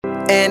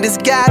and it's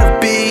gotta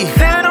be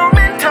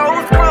Cinnamon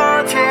Toast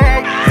Crunch,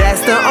 yeah.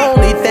 That's the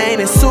only thing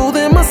that's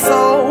soothing my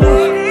soul.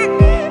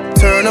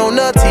 Turn on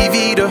the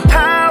TV to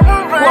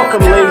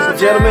Welcome, ladies and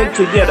gentlemen,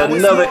 to yet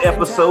another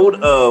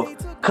episode of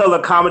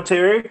Color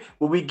Commentary,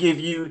 where we give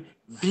you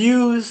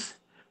views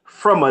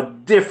from a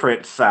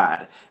different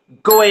side.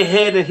 Go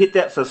ahead and hit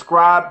that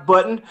subscribe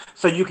button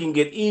so you can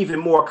get even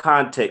more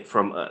content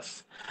from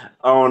us.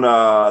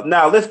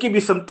 Now, let's give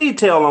you some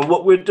detail on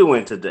what we're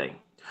doing today.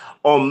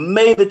 On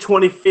May the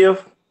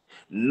 25th,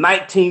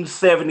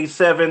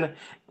 1977,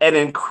 an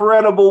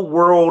incredible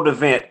world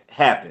event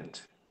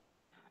happened.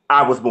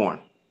 I was born.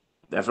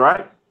 That's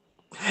right.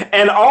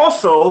 And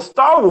also,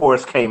 Star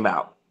Wars came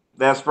out.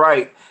 That's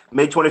right.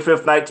 May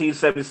 25th,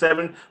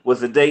 1977 was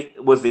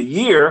the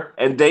year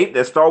and date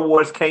that Star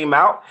Wars came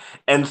out.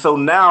 And so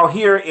now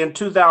here in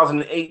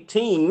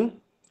 2018,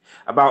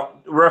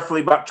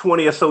 roughly about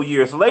 20 or so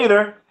years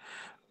later,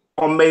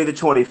 on May the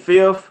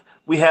 25th,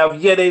 we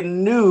have yet a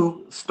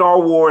new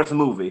Star Wars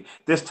movie.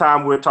 This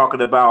time we're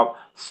talking about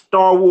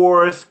Star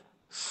Wars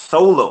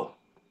Solo.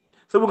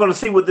 So we're going to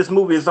see what this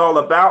movie is all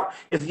about.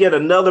 It's yet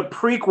another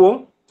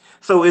prequel.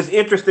 So it's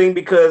interesting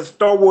because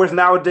Star Wars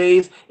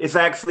nowadays is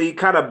actually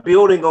kind of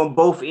building on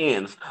both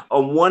ends.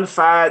 On one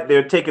side,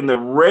 they're taking the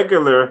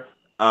regular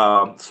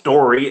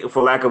story,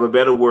 for lack of a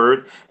better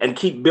word, and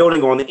keep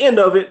building on the end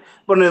of it.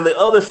 But on the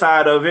other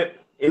side of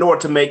it, in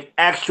order to make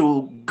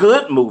actual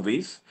good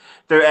movies,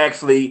 they're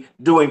actually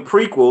doing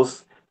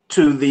prequels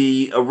to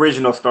the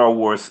original Star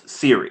Wars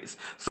series.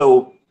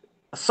 So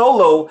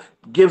Solo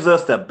gives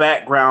us the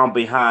background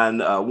behind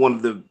one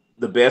of the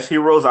best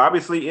heroes,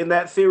 obviously, in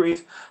that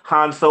series.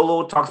 Han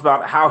Solo talks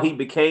about how he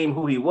became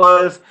who he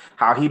was,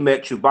 how he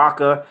met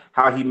Chewbacca,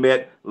 how he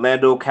met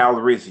Lando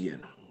Calrissian.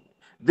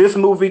 This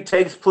movie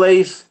takes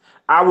place,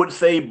 I would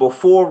say,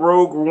 before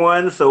Rogue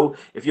One. So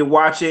if you're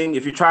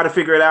trying to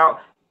figure it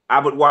out, I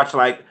would watch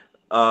like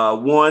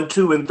 1,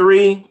 2, and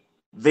 3,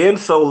 then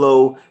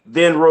Solo,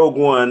 then Rogue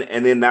One,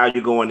 and then now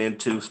you're going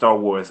into Star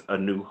Wars A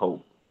New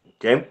Hope.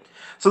 Okay?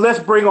 So let's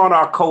bring on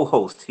our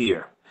co-host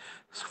here.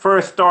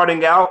 First,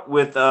 starting out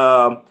with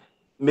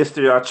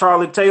Mr.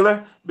 Charlie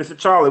Taylor. Mr.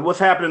 Charlie, what's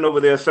happening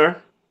over there,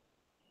 sir?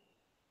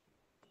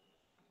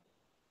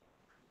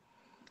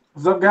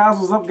 What's up, guys?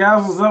 What's up,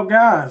 guys? What's up,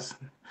 guys?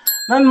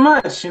 Nothing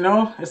much,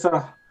 It's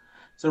a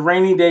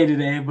rainy day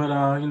today, but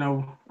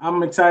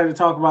I'm excited to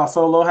talk about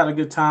Solo. Had a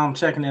good time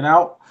checking it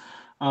out.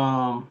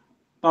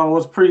 Thought it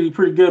was pretty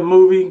good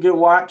movie, good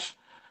watch.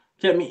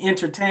 Kept me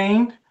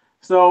entertained.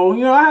 So,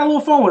 I had a little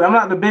fun with it. I'm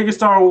not the biggest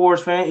Star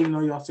Wars fan, even though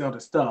y'all see all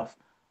this stuff.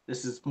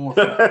 This is more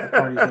for the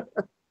parties.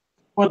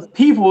 For the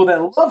people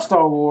that love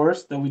Star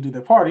Wars, that we do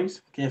their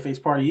parties. KFA's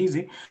Party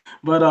Easy.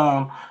 But,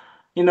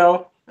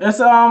 it's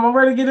I'm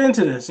ready to get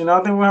into this.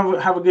 I think we'll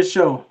have a good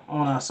show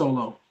on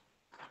Solo.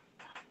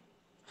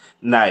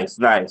 Nice.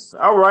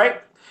 All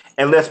right.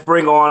 And let's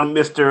bring on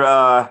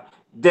Mr.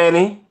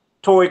 Danny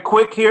Tory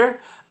Quick here.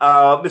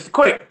 Mr.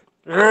 Quick.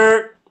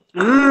 Everybody.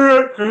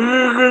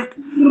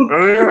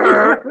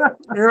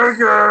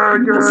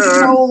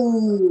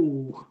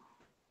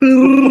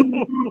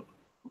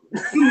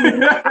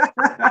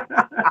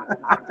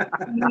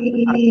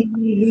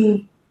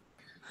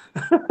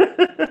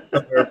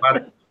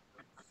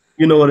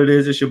 You know what it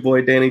is. It's your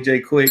boy Danny J.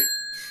 Quick.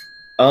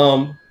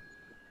 I'm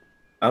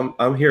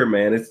here,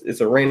 man.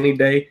 It's a rainy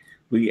day.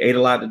 We ate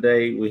a lot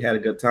today. We had a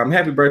good time.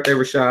 Happy birthday,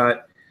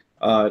 Rashad.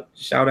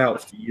 Shout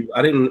out to you.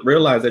 I didn't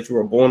realize that you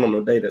were born on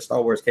the day that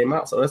Star Wars came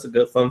out, so that's a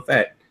good fun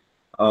fact.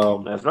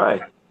 That's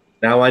right.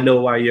 Now I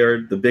know why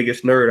you're the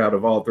biggest nerd out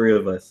of all three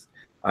of us.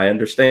 I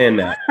understand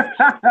that.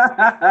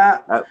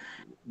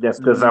 That's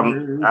because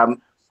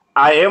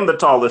I am the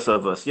tallest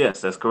of us. Yes,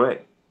 that's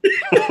correct.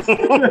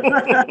 Exactly.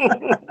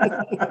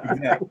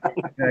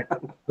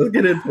 Let's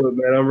get into it,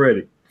 man. I'm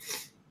ready.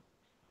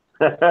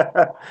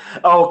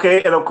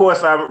 Okay, and of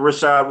course, I'm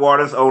Rashad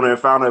Waters, owner and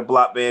founder of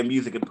Block Band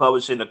Music and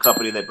Publishing, a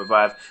company that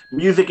provides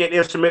music and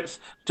instruments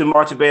to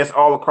marching bands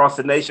all across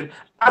the nation.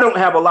 I don't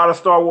have a lot of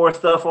Star Wars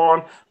stuff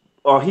on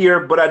or here,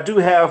 but I do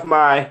have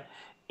my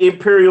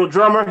Imperial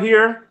drummer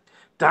here.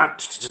 And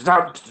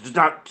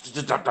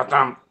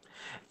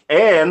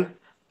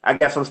I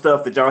got some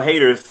stuff that y'all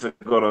haters are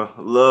gonna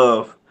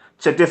love.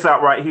 Check this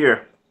out right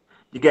here.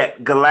 You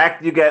got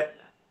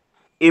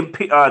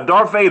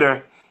Darth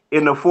Vader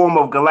in the form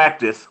of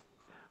Galactus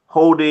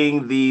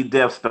holding the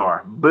Death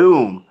Star.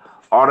 Boom.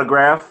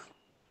 Autograph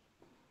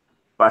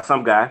by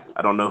some guy.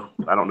 I don't know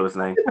his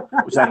name.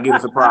 Which I can give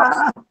him some props.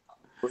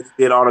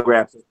 Did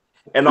autograph it.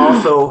 And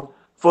also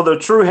for the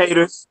true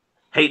haters,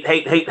 hate.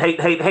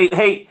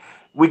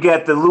 We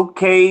got the Luke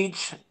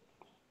Cage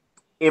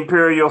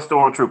Imperial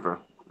Stormtrooper.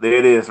 There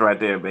it is right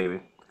there,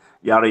 baby.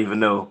 Y'all don't even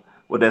know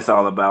what that's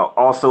all about.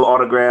 Also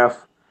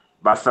autographed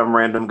by some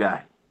random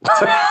guy.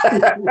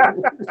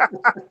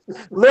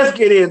 Let's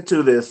get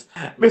into this.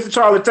 Mr.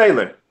 Charlie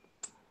Taylor,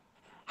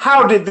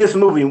 how did this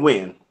movie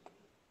win?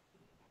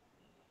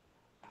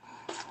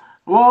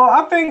 Well,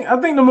 I think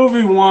the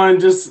movie won.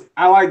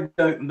 I like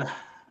the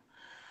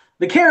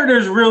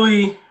characters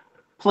really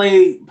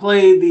play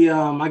the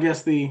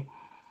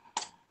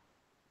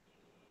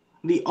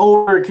the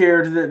older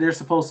characters that they're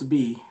supposed to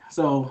be.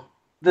 So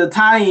the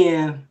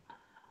tie-in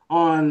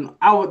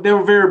they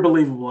were very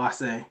believable. I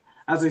say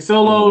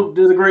Solo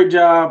did a great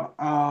job.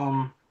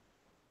 Darn,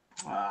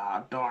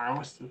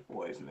 what's this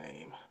boy's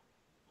name?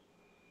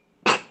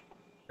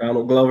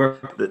 Donald Glover.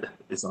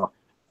 It's all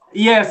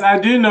Yes, I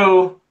do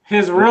know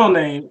his real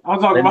name. I'm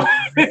talking about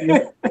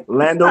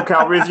Lando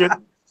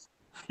Calrissian.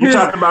 You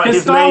talking about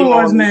his Star name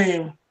Wars on,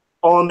 name.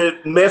 on the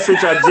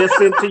message I just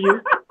sent to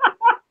you?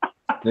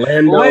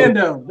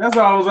 Lando. That's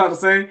what I was about to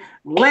say.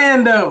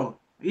 Lando.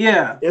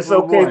 Yeah. It's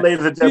okay,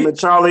 ladies and gentlemen.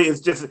 Charlie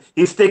is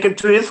he's sticking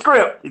to his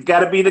script. He's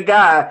got to be the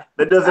guy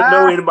that doesn't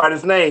know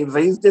anybody's name.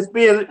 So he's just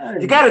being,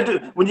 you got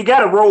to when you got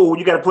to roll,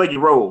 you got to play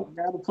your role.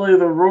 You got to play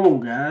the role,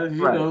 guys.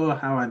 You know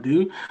how I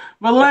do.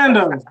 But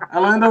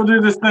Lando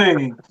did his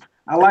thing.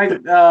 I like,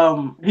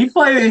 he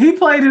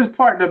played his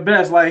part the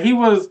best. Like, he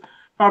was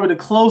probably the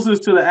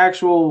closest to the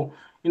actual,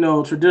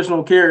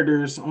 traditional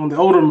characters on the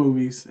older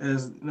movies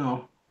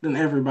than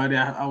everybody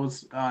that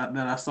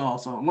I saw.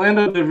 So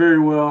Lando did very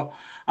well.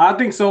 I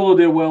think Solo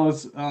did well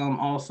as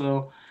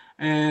also,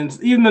 and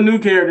even the new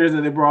characters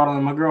that they brought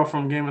on. My girl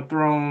from Game of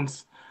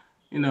Thrones,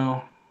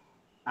 I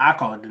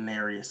call it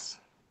Daenerys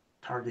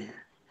Targaryen.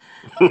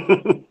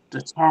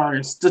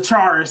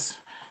 Daenerys.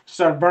 She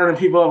started burning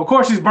people up. Of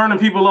course, she's burning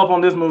people up on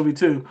this movie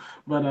too.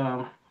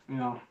 But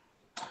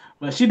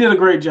but she did a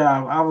great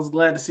job. I was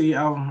glad to see.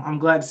 I'm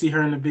glad to see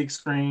her in the big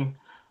screen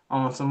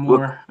on some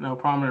more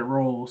prominent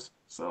roles.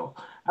 So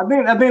I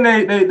think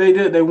they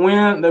did. They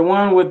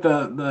won with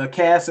the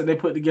cast that they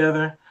put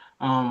together.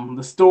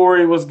 The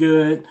story was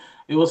good.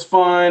 It was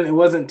fun. It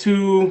wasn't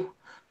too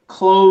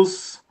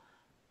close,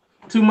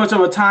 too much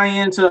of a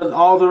tie-in to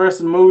all the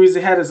rest of the movies.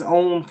 It had its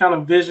own kind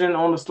of vision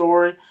on the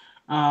story.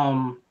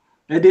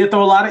 They did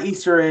throw a lot of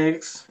Easter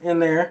eggs in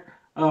there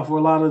for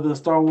a lot of the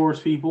Star Wars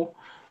people.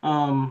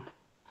 But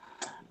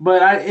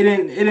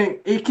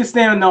it can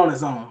stand on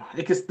its own.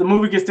 The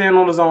movie can stand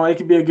on its own. It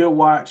could be a good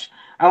watch.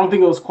 I don't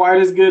think it was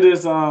quite as good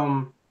as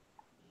Rogue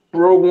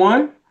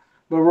One,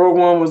 but Rogue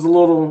One was a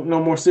little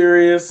more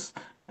serious,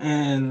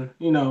 and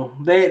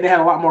they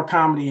had a lot more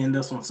comedy in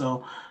this one,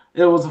 so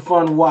it was a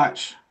fun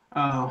watch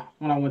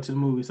when I went to the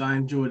movies. I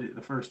enjoyed it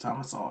the first time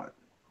I saw it,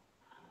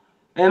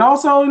 and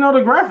also the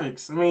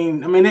graphics. I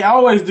mean they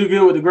always do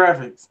good with the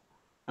graphics.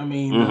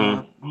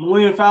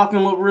 Millennium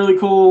Falcon looked really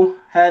cool.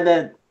 Had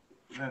that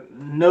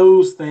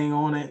nose thing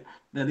on it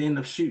that they ended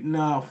up shooting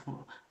off.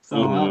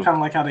 So I kind of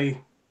like how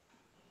they,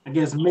 I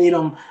guess, made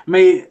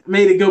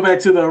it go back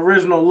to the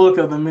original look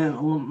of the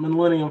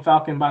Millennium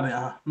Falcon by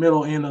the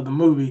middle end of the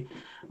movie.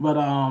 But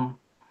all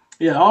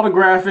the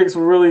graphics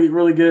were really,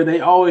 really good.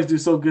 They always do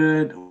so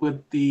good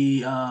with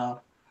the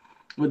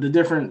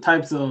different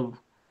types of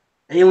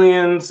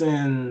aliens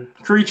and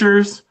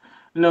creatures.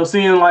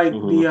 Seeing like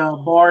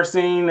the bar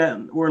scene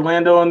where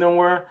Lando and them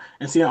were,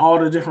 and seeing all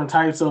the different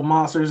types of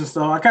monsters and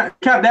stuff.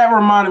 That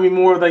reminded me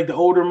more of like the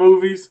older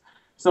movies.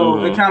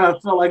 So it kind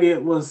of felt like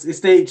it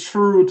stayed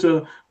true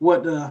to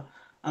what the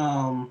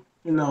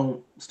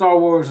Star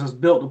Wars was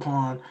built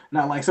upon.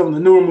 Not like some of the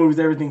newer movies,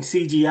 everything's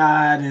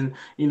CGI'd, and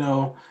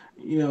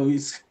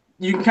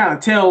you can kind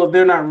of tell if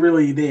they're not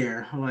really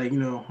there. Like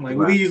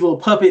with these little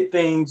puppet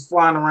things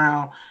flying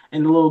around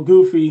and the little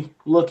goofy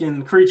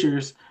looking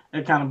creatures,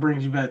 it kind of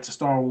brings you back to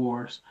Star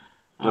Wars.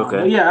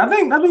 Okay. I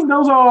think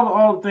those are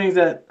all the things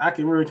that I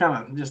can really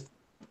kind of just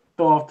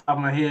throw off the top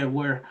of my head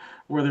where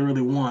they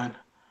really won.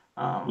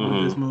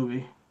 With this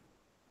movie.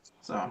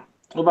 So,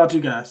 what about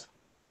you guys?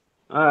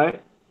 All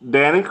right,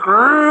 Danny.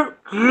 To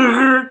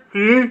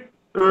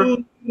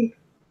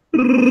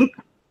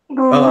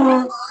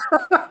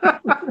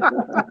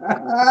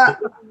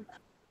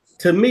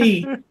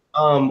me,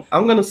 I'm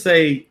gonna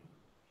say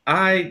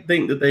I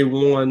think that they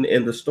won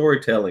in the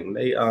storytelling.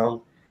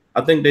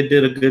 I think they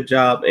did a good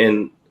job,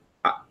 and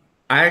I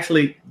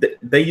actually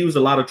they used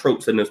a lot of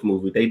tropes in this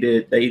movie.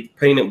 They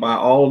painted by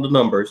all the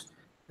numbers.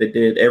 They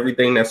did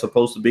everything that's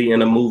supposed to be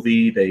in a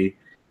movie. They,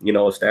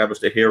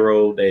 established a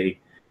hero. They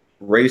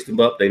raised him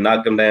up. They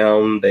knocked him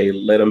down. They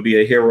let him be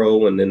a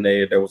hero, and then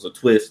there was a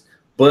twist.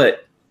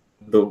 But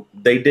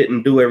they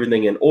didn't do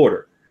everything in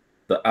order.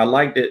 I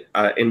liked it.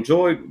 I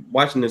enjoyed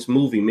watching this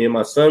movie. Me and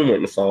my son went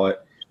and saw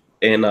it,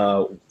 and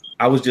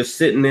I was just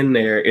sitting in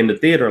there in the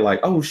theater,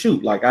 like, oh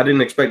shoot, like I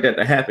didn't expect that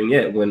to happen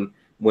yet. When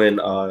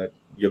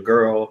your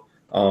girl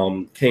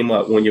came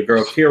up, when your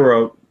girl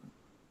Kira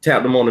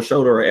tapped him on the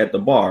shoulder at the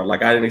bar.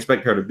 Like I didn't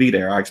expect her to be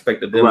there. I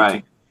expected them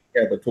to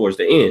together towards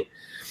the end.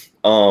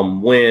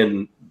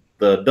 When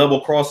the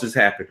double crosses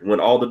happened, when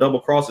all the double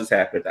crosses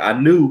happened, I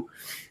knew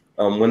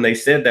when they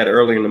said that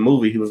early in the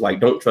movie, he was like,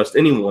 "Don't trust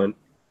anyone."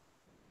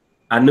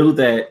 I knew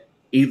that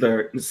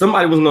either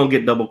somebody was going to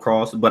get double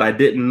crossed, but I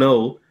didn't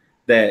know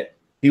that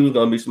he was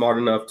going to be smart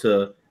enough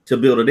to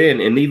build it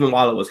in. And even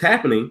while it was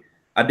happening,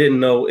 I didn't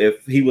know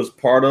if he was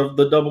part of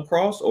the double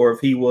cross or if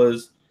he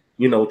was,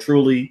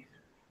 truly.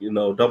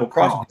 Double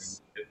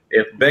cross.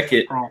 If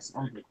Beckett cross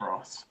on the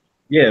cross.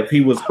 Yeah, if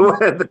he was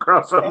the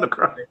cross on the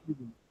cross.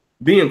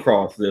 Being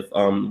crossed, if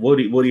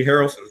Woody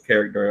Harrelson's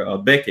character,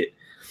 Beckett,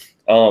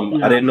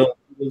 I didn't know if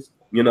he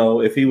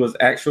if he was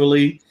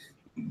actually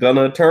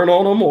gonna turn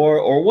on him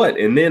or what.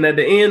 And then at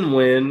the end,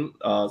 when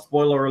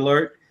spoiler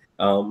alert,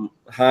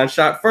 Han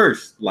shot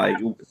first. Like,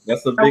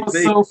 that's a big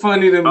thing. So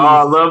funny to me. Oh,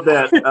 I love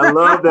that. I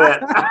love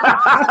that.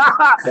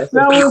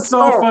 That was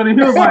so funny.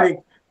 He was like,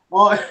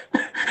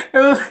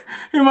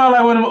 he might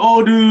like one of them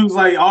old dudes,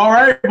 like, all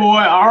right, boy,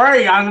 all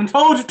right, I done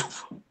told you.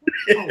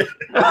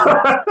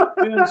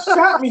 You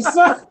shot me,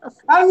 son.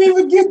 I didn't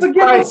even get to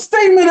get a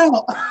statement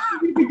out. I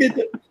didn't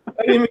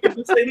even get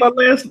to say my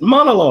last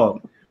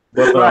monologue.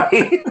 But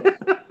Right.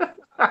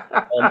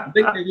 I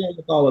think they went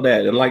with all of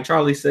that, and like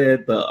Charlie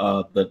said,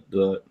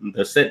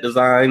 the set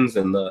designs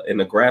and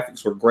the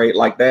graphics were great.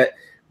 Like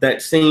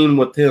that scene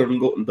with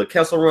him, the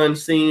Kessel Run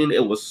scene,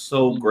 it was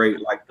so great.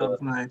 Like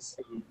nice.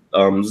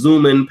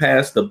 Zooming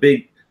past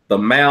the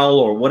mal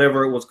or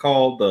whatever it was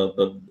called,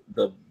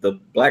 the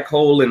black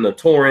hole in the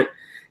torrent,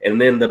 and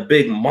then the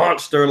big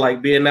monster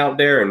like being out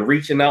there and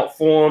reaching out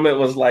for him. It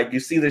was like you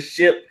see the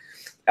ship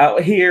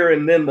out here,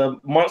 and then the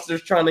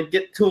monster's trying to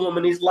get to him,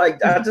 and he's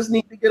like, I just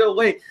need to get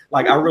away.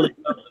 Like, I really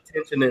felt the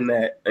tension in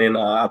that, and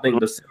I think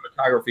the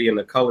cinematography and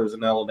the colors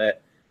and all of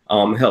that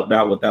helped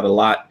out with that a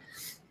lot.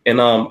 And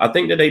I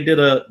think that they did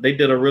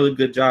a really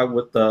good job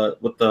with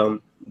the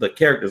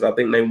characters. I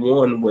think they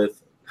won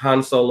with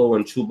Han Solo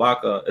and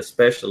Chewbacca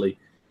especially.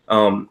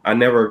 I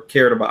never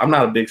cared about. I'm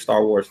not a big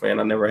Star Wars fan.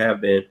 I never have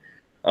been,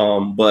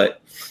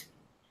 but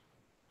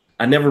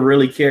I never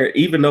really cared,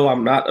 even though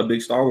I'm not a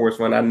big Star Wars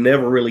fan, I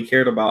never really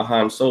cared about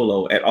Han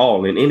Solo at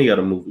all in any of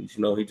the movies.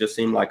 He just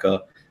seemed like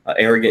a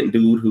arrogant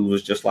dude who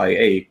was just like,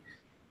 hey,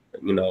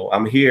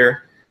 I'm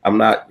here. I'm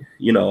not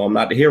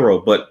the hero,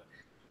 but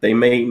they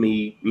made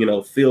me,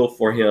 feel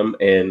for him.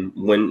 And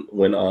when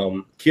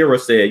Kira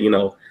said,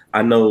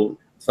 I know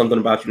something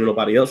about you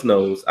nobody else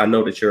knows. I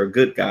know that you're a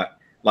good guy.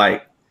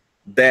 Like,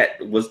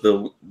 that was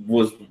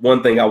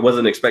one thing I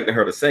wasn't expecting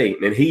her to say.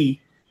 And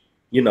he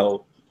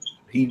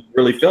he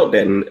really felt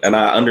that, and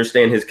I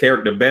understand his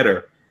character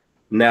better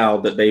now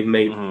that they've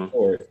made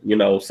for it,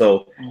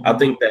 So I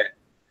think that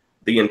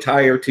the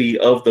entirety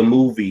of the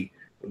movie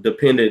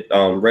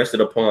rested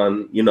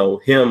upon,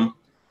 him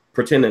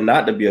pretending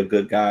not to be a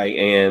good guy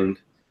and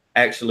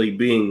actually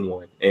being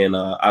one. And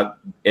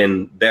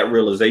and that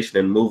realization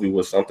in the movie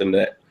was something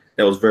that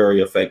was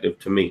very effective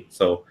to me.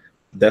 So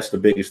that's the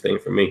biggest thing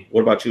for me.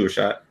 What about you,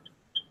 Rashad?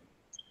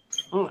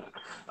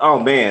 Oh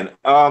man,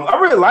 I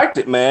really liked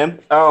it, man.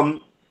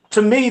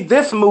 To me,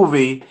 this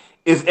movie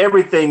is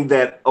everything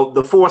that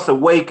The Force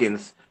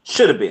Awakens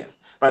should have been.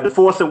 Like, The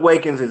Force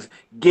Awakens is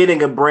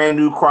getting a brand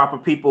new crop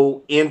of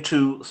people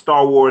into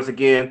Star Wars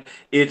again.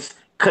 It's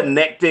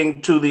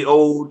connecting to the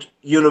old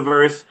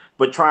universe,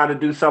 but trying to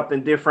do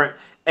something different.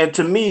 And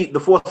to me, The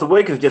Force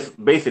Awakens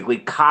just basically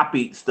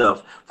copied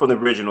stuff from the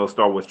original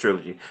Star Wars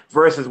trilogy.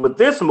 Versus with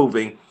this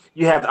movie,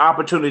 you have the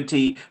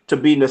opportunity to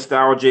be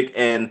nostalgic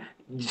and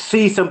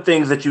see some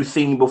things that you've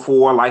seen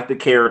before, like the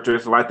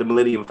characters, like the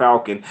Millennium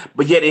Falcon,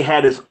 but yet it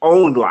had its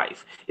own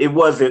life. It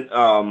wasn't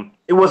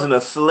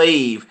a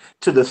slave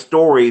to the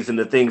stories and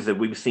the things that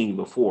we've seen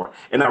before.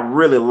 And I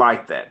really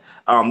like that.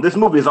 This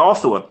movie is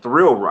also a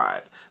thrill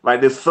ride. Like,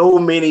 there's so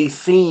many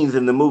scenes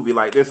in the movie.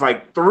 Like, there's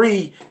like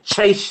 3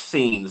 chase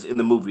scenes in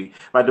the movie.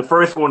 Like, the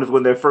first one is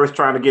when they're first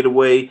trying to get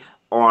away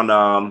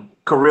on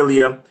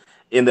Corellia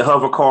in the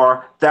hover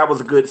car. That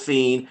was a good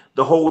scene.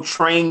 The whole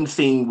train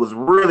scene was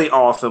really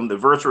awesome. The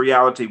virtual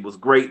reality was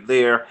great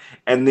there.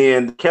 And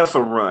then the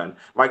Kessel Run.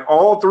 Like,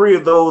 all 3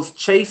 of those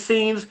chase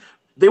scenes,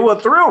 they were a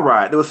thrill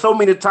ride. There were so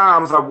many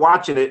times I'm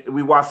watching it,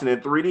 we watching it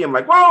in 3D. I'm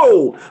like,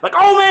 whoa! Like,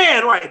 oh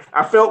man! Like,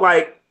 I felt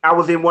like I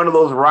was in one of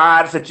those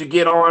rides that you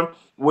get on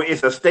where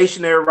it's a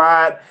stationary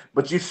ride,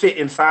 but you sit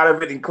inside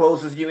of it and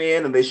closes you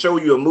in, and they show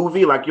you a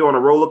movie like you're on a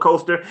roller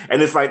coaster,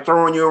 and it's like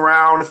throwing you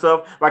around and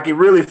stuff. Like, it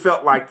really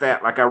felt like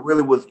that. Like, I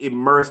really was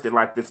immersed in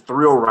like this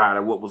thrill ride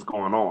of what was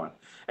going on.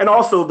 And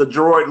also the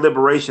droid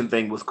liberation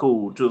thing was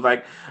cool too.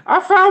 Like,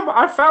 I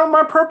found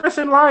my purpose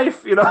in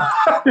life, be free.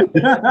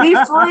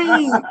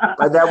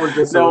 Like, that was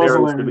just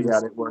hilarious to me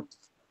how it worked.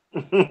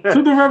 To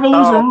the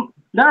Revolution,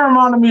 that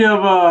reminded me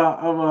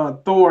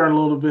of Thor a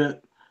little bit.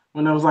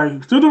 When it was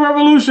like, to the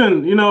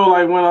revolution,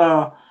 like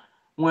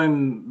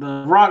when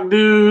the Rock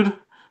dude,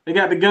 they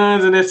got the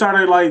guns and they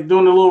started like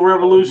doing the little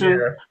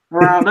revolution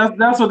around.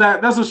 That's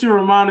what she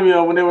reminded me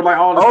of when they were like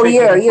all this. Oh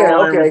yeah,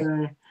 okay.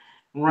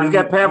 Running, you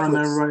got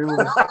pamphlets.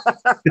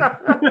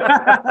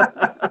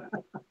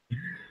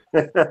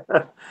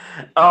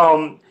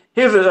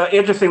 Here's an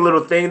interesting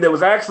little thing. There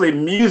was actually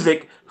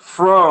music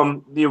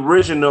from the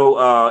original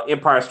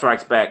Empire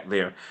Strikes Back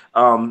there.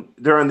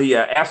 During the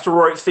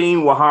asteroid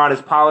scene where Han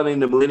is piloting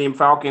the Millennium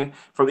Falcon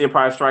from the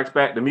Empire Strikes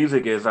Back, the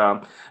music is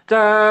da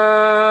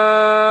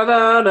da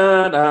da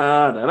da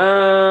da da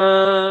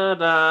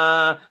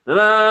da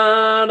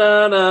da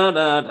da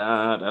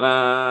da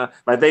da.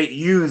 Like, they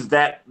used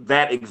that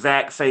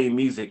exact same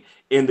music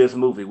in this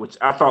movie, which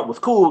I thought was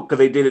cool because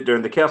they did it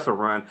during the Kessel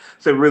Run.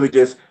 So it really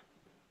just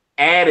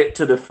added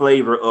to the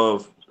flavor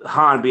of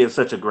Han being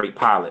such a great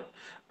pilot.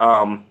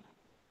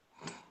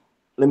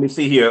 let me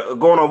see here.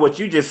 Going on what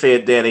you just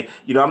said, Danny.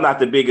 You know, I'm not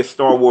the biggest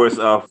Star Wars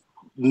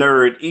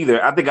nerd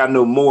either. I think I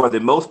know more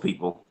than most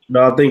people.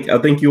 No, I think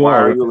you Why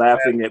are. are you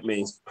laughing at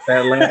me?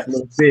 That last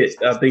little bit,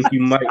 I think you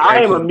might.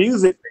 I'm a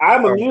music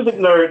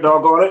nerd,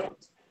 doggone it.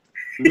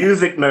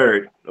 Music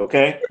nerd,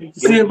 okay?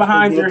 See it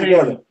behind your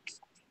head.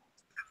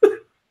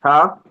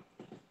 Huh?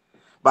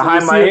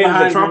 Behind my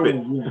head is a trumpet.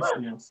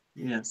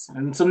 Yes.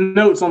 And some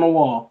notes on the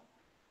wall.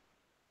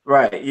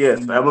 Right,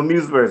 yes. I'm a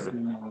music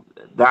person.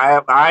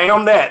 I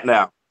am that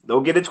now.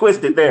 Don't get it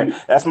twisted there.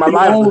 That's my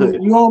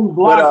livelihood. You own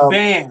Block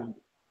Band.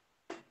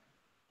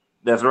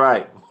 That's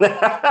right.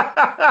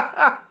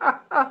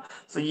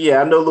 So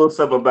yeah, I know a little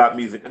something about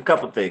music, a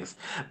couple things.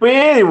 But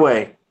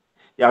anyway,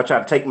 y'all try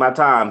to take my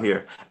time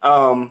here.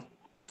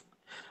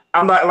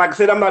 I'm not, like I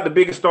said, I'm not the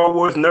biggest Star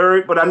Wars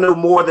nerd, but I know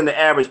more than the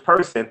average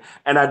person.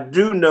 And I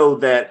do know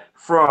that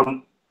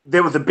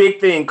there was a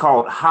big thing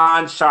called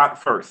Han shot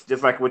first,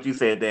 just like what you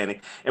said, Danny.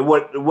 And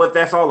what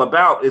that's all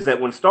about is that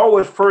when Star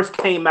Wars first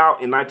came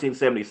out in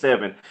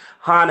 1977,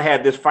 Han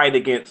had this fight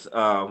against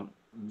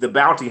the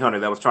bounty hunter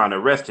that was trying to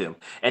arrest him.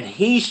 And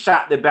he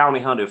shot the bounty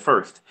hunter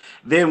first.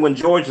 Then when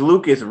George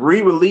Lucas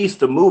re-released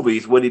the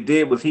movies, what he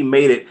did was he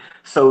made it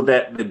so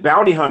that the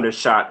bounty hunter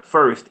shot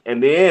first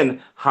and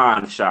then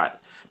Han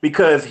shot.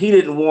 Because he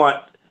didn't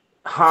want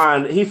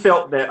Han, he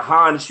felt that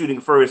Han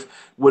shooting first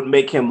would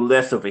make him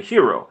less of a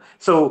hero.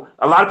 So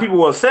a lot of people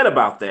were upset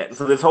about that.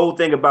 So this whole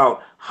thing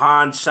about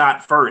Han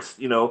shot first,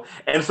 you know,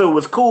 and so it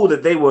was cool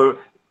that they were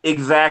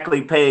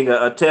exactly paying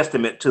a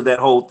testament to that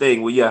whole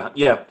thing. Well,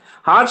 yeah,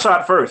 Han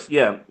shot first.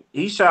 Yeah,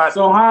 he shot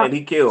and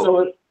he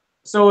killed.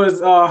 So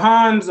is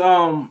Han's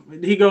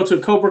did he go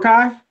to Cobra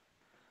Kai?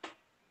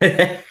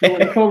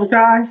 Cobra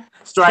Kai?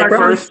 Strike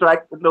first,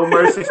 strike with no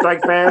mercy,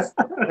 strike fast.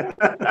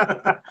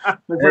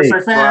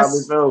 Strike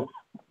fast. So.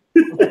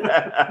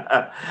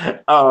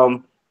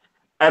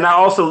 And I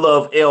also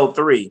love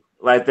L3,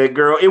 like that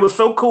girl. It was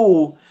so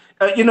cool.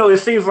 You know, it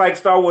seems like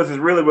Star Wars is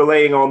really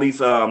relying on these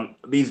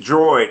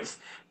droids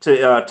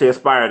to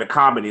inspire the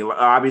comedy.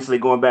 Obviously,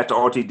 going back to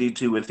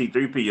R2-D2 and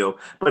C-3PO,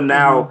 but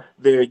now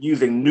they're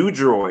using new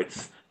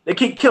droids. They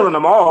keep killing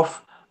them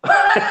off.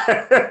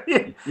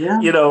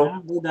 You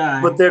know,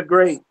 but they're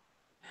great.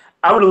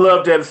 I would have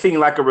loved to have seen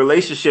like a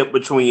relationship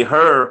between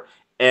her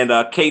and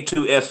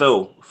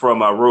K2SO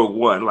from Rogue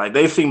One. Like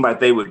they seem like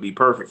they would be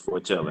perfect for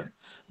each other.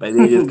 But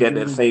they just got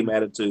that same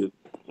attitude.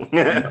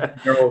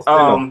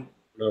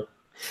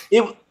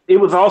 It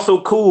was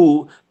also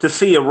cool to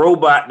see a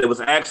robot that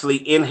was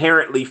actually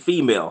inherently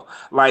female.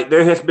 Like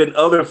there have been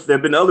other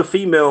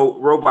female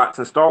robots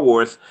in Star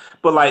Wars,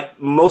 but like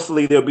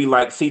mostly there'll be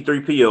like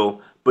C-3PO,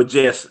 but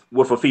just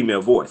with a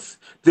female voice.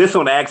 This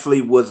one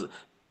actually was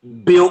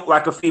built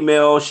like a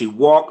female. She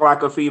walked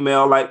like a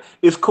female. Like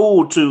it's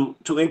cool to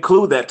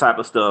include that type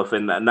of stuff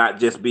and not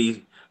just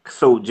be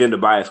so gender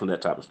biased when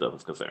that type of stuff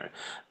is concerned.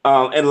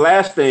 And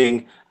last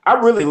thing, I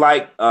really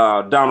like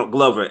Donald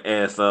Glover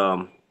as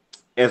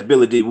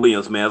Billy D.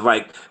 Williams, man. It's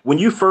like when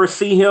you first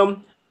hear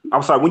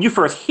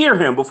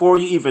him before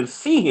you even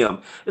see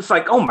him, it's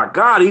like, oh my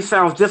God, he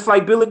sounds just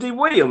like Billy D.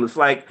 Williams.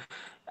 Like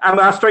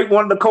I straight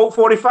wanted the Colt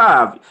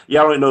 45.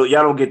 Y'all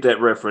don't get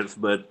that reference,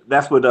 but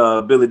that's what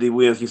Billy D.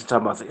 Williams used to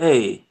talk about. Say,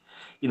 hey,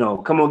 you know,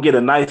 come on, get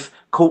a nice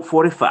Colt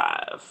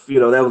 45. You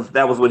know,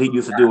 that was what he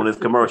used to do in his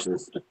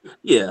commercials.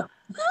 Yeah.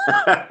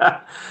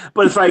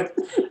 But it's like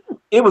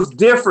it was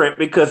different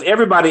because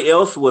everybody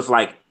else was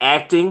like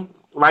acting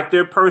like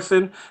their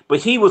person, but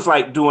he was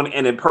like doing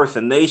an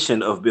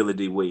impersonation of Billy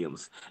D.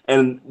 Williams.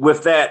 And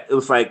with that, it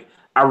was like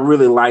I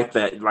really liked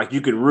that. Like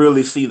you could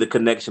really see the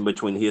connection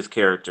between his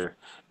character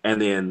and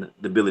then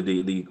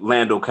the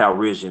Lando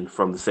Calrissian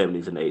from the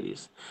 70s and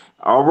 80s.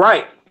 All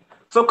right.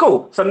 So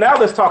cool. So now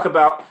let's talk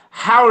about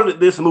how did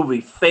this movie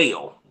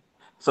fail?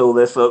 So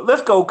let's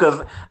go,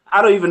 because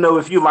I don't even know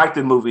if you liked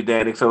the movie,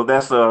 Danny. So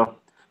that's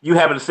you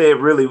haven't said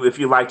really if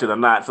you liked it or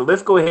not. So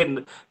let's go ahead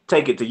and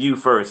take it to you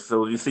first.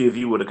 So you see if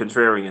you were the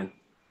contrarian.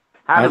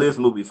 How did this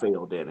movie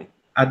fail, Danny?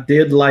 I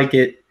did like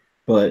it,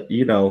 but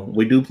you know,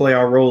 we do play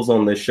our roles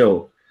on this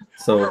show.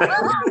 So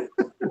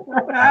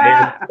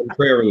I am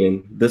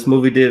contrarian. This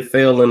movie did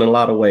fail in a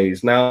lot of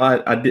ways.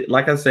 Now, I did,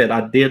 like I said,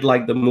 I did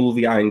like the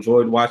movie. I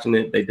enjoyed watching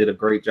it. They did a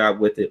great job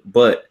with it.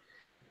 But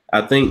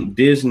I think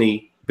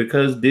Disney,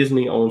 because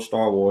Disney owns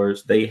Star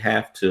Wars, they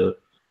have to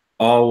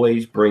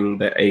always bring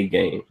the A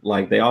game.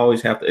 Like they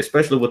always have to,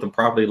 especially with a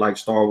property like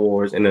Star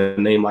Wars and a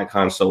name like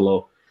Han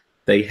Solo,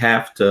 they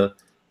have to.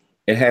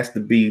 It has to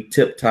be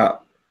tip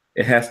top.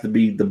 It has to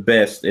be the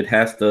best. It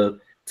has to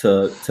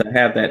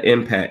have that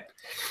impact.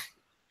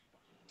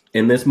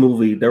 In this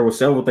movie, there were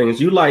several things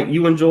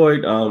you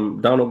enjoyed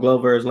Donald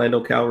Glover as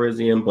Lando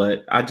Calrissian,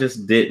 but I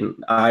just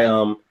didn't.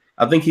 I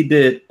think he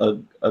did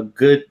a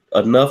good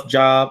enough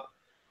job.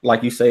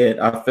 Like you said,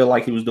 I feel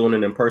like he was doing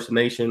an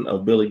impersonation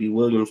of Billy D.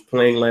 Williams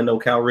playing Lando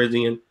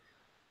Calrissian,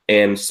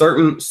 and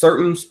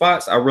certain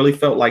spots I really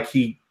felt like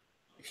he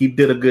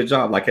did a good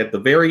job. Like at the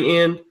very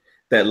end,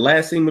 that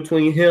last scene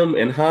between him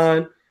and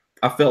Han,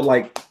 I felt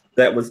like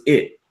that was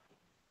it.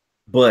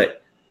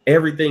 But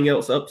everything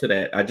else up to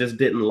that, I just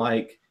didn't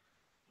like.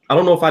 I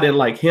don't know if I didn't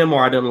like him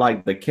or I didn't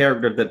like the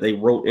character that they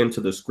wrote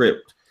into the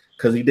script,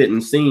 because he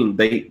didn't seem,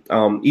 they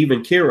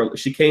even Kira,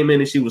 she came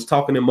in and she was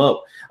talking him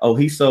up. Oh,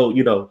 he's so,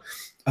 you know,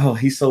 oh,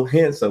 he's so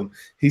handsome.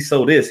 He's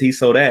so this, he's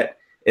so that.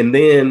 And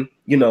then,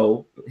 you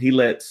know, he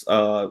lets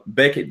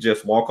Beckett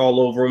just walk all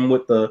over him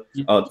with the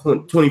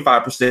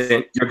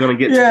 25%. You're gonna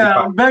get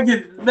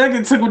 25%.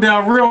 Beckett took him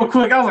down real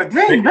quick. I was like,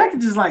 dang,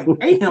 Beckett just like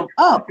ate him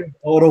up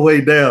all the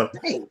way down.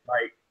 Dang.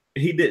 Like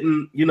he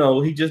didn't, you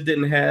know, he just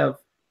didn't have.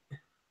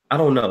 I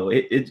don't know.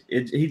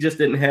 He just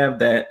didn't have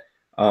that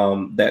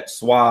that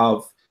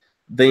suave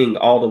thing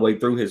all the way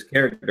through his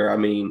character. I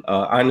mean,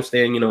 I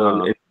understand, you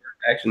know, in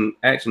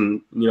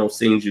action, you know,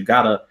 scenes, you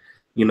gotta,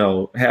 you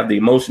know, have the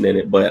emotion in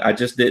it, but I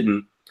just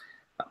didn't.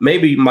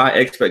 Maybe my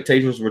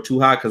expectations were too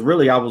high, because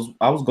really I was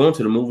going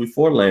to the movie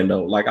for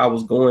Lando. Like I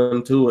was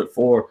going to it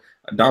for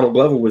Donald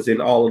Glover was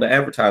in all of the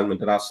advertisement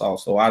that I saw,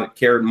 so I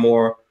cared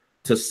more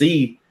to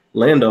see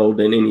Lando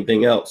than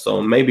anything else.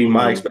 So maybe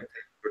my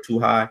expectations were too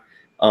high.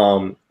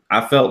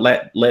 I felt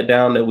let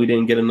down that we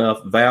didn't get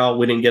enough Val.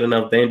 We didn't get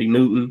enough Thandie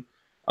Newton.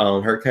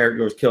 Her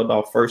character was killed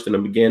off first in the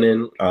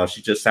beginning.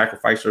 She just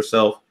sacrificed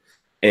herself.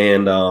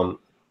 And,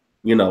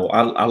 you know,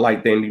 I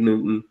like Thandie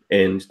Newton.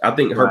 And I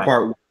think her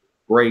part was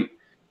great,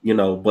 you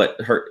know, but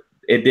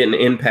it didn't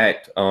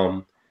impact,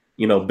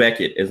 you know,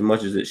 Beckett as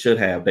much as it should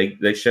have. They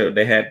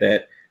had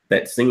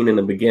that scene in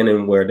the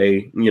beginning where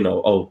they, you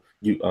know, oh,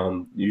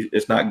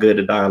 it's not good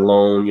to die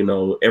alone. You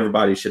know,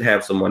 everybody should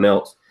have someone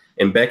else.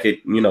 And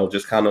Beckett, you know,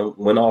 just kind of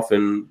went off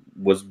and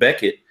was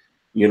Beckett,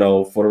 you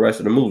know, for the rest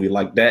of the movie.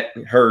 Like that,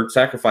 her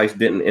sacrifice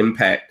didn't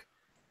impact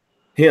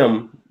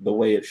him the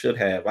way it should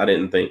have. I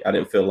didn't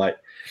feel like.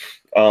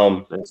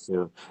 That's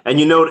true. And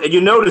you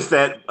notice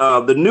that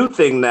the new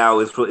thing now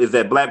is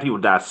that black people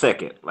die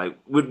second. Like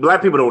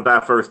black people don't die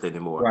first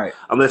anymore, right?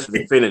 Unless it's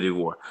Infinity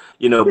War,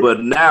 you know.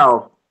 But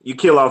now you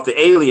kill off the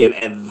alien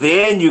and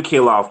then you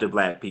kill off the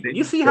black people.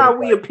 You see how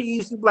we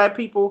appease the black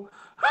people?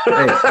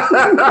 Hey.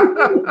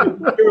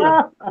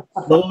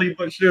 Slowly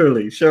but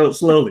surely,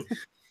 slowly.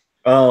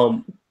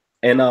 And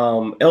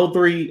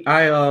L3,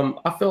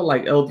 I felt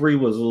like L3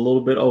 was a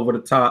little bit over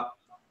the top.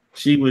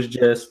 She was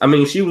just, I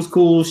mean, she was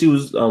cool, she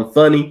was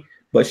funny,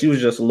 but she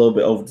was just a little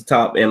bit over the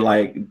top. And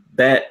like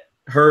that,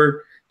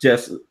 her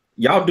just,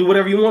 y'all do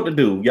whatever you want to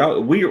do.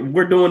 Y'all,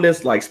 we're doing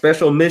this like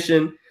special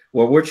mission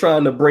where we're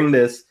trying to bring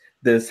this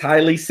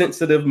highly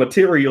sensitive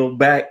material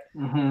back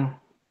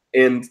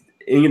and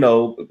you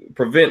know,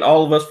 prevent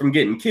all of us from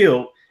getting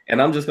killed, and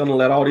I'm just gonna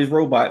let all these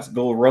robots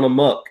go run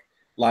amok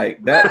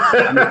like that.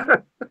 I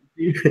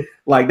mean,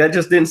 like that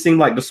just didn't seem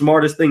like the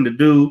smartest thing to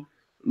do,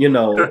 you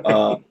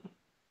know.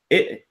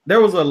 There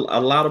was a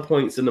lot of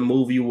points in the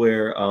movie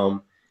where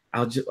I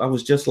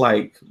was just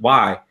like,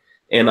 why?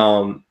 And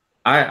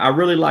I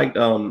really liked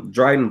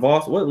Dryden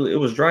Voss. It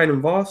was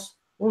Dryden Voss.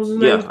 What was his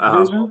name?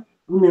 Vision.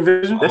 You mean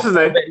Vision? This is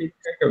a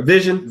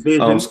Vision.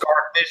 Scarred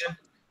Vision.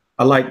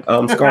 I like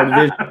Scarred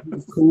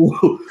Vision.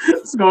 Cool.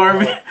 Scarred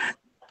Vision.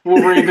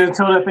 Wolverine didn't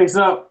tell that face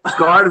up.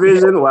 Scarred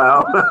Vision.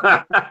 Wow.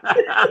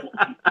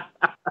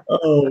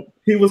 Oh,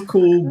 he was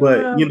cool,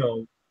 but you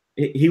know,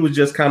 he was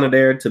just kind of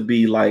there to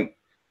be like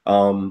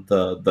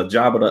the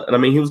job of the. And I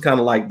mean, he was kind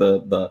of like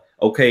the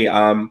okay,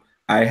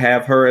 I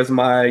have her as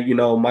my, you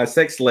know, my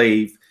sex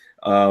slave.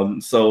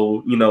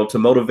 So you know, to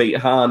motivate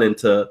Han and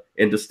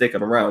to stick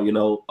it around, you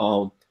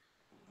know.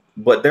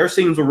 But their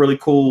scenes were really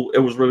cool. It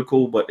was really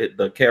cool, but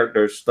the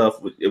character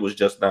stuff, it was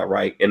just not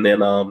right. And then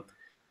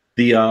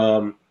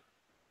the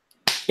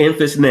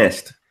Enfys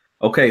Nest.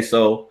 Okay,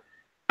 so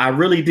I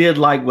really did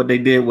like what they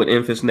did with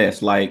Enfys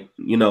Nest. Like,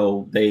 you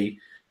know, they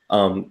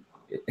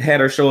had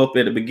her show up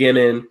at the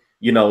beginning.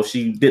 You know,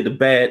 she did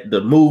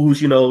the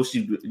moves. You know,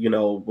 she, you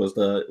know, was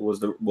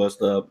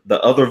the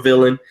other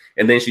villain,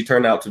 and then she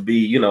turned out to be,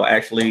 you know,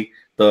 actually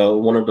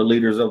one of the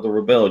leaders of the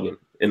rebellion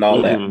and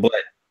all that. But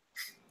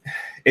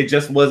it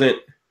just wasn't.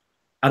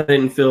 I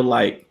didn't feel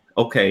like,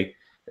 okay,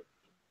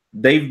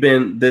 they've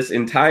been this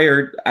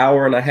entire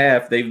hour and a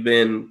half. They've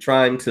been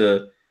trying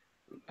to.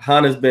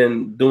 Han has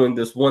been doing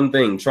this one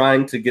thing,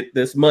 trying to get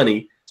this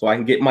money so I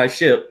can get my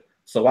ship,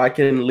 so I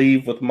can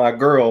leave with my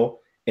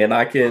girl, and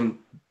I can,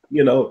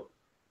 you know,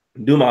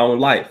 do my own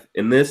life.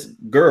 And this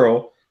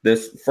girl,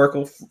 this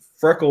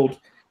freckled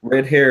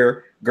red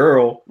hair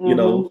girl, you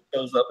know,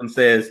 shows up and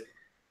says,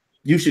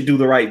 "You should do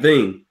the right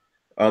thing."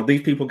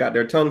 These people got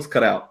their tongues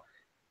cut out.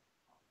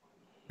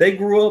 They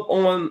grew up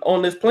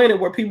on this planet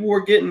where people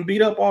were getting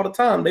beat up all the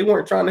time. They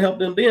weren't trying to help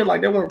them then,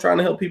 like they weren't trying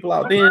to help people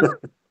out then.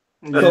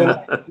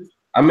 So,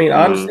 I mean,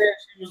 I understand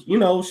she was, you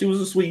know, she was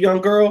a sweet young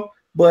girl,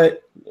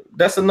 but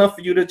that's enough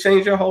for you to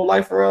change your whole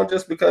life around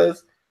just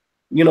because,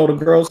 you know, the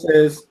girl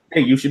says,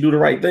 "Hey, you should do the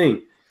right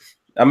thing."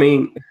 I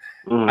mean,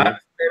 I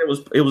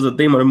understand it was a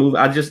theme of the movie.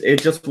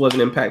 It just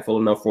wasn't impactful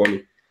enough for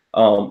me.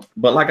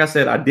 But like I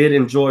said, I did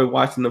enjoy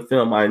watching the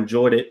film. I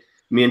enjoyed it.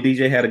 Me and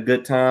DJ had a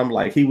good time.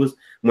 Like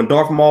when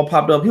Darth Maul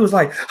popped up, he was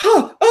like,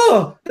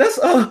 "Oh, that's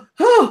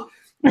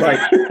Like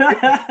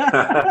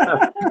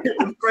it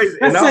was crazy.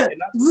 That's it.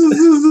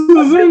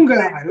 Zoom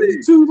guy.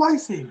 Two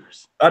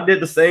lightsabers. I did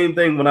the same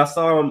thing when I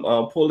saw him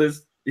pull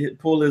his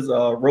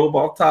robe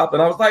off top,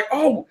 and I was like,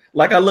 oh,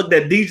 like I looked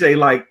at DJ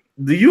like,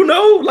 do you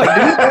know?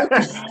 Like,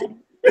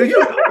 do you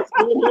know what's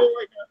going on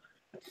right now?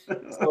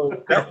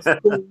 So that was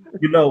cool.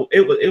 You know,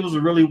 it was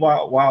a really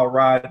wild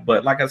ride.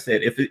 But like I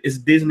said, if it's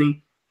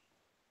Disney,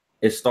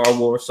 it's Star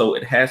Wars, so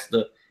it's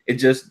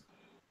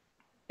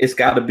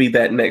got to be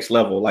that next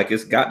level. Like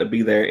it's got to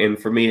be there. And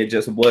for me, it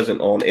just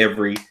wasn't on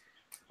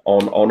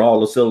on all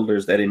the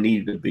cylinders that it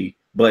needed to be.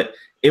 But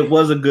it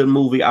was a good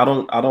movie. I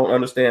don't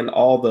understand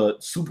all the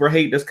super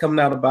hate that's coming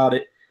out about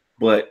it,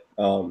 but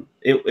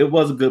it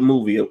was a good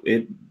movie.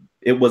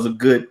 It was a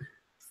good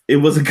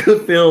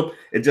film.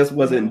 It just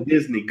wasn't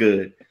Disney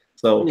good.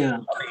 So yeah,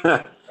 I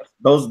mean,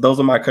 those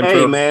are my control.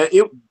 Hey man,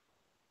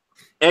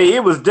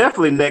 it was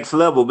definitely next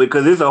level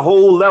because it's a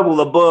whole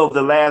level above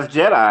The Last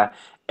Jedi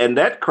and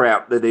that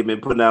crap that they've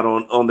been putting out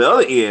on the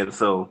other end.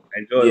 So I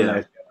enjoy The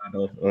Last Jedi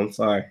though. I'm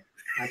sorry.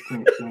 I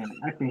can't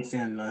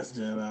stand The Last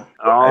Jedi.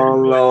 Oh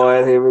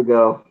Lord, here we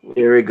go.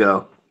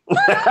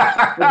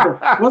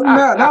 Wasn't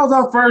that was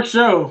our first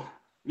show?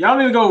 Y'all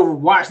need to go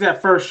watch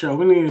that first show.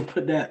 We need to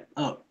put that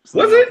up.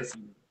 Was it?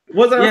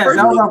 Was that? Yes,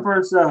 that was our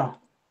first show.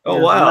 Oh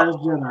yes, wow! I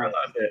realized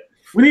that.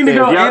 We need to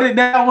go edit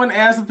that one,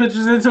 add some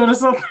pictures into it or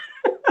something.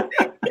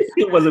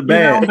 It wasn't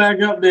bad. I'm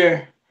back up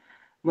there.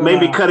 But,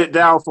 maybe cut it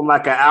down from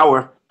like an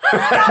hour. We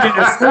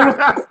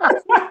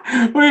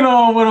went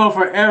on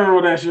forever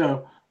on that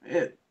show.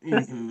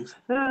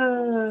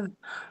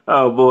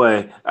 Oh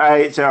boy! All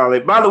right,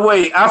 Charlie. By the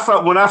way,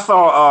 when I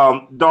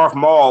saw Darth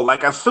Maul,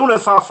 like as soon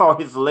as I saw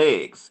his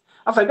legs,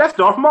 I was like, "That's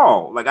Darth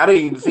Maul." Like I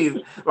didn't even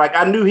see. Like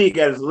I knew he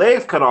got his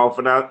legs cut off,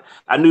 and I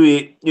knew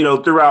it. You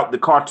know, throughout the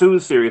cartoon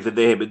series that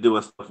they had been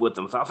doing stuff with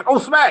him. So I was like, "Oh,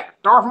 smack,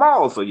 Darth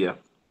Maul." So yeah.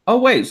 Oh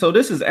wait, so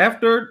this is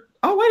after?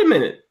 Oh wait a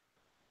minute.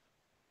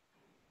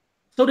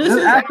 So this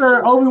is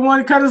after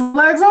Obi-Wan cut his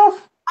legs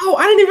off? Oh,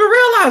 I didn't even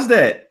realize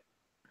that.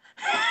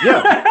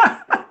 Yeah.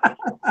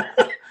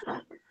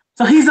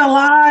 So he's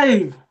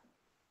alive.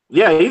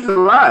 Yeah, he's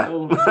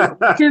alive.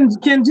 Can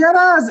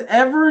Jedis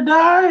ever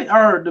die?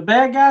 Or the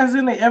bad guys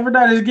in they ever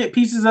die? Just get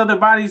pieces of their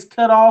bodies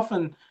cut off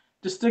and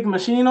just stick a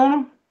machine on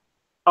them?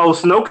 Oh,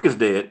 Snoke is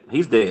dead.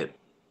 He's dead.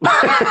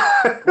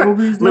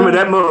 Remember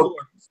that move?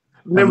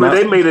 Remember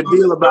they made a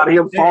deal about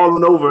him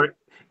falling over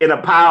in a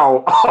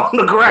pile on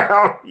the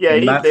ground. Yeah,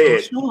 he's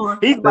dead. So sure.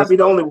 He might be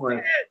the only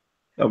one.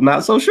 I'm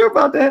not so sure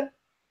about that.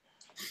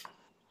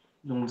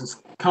 Don't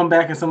just come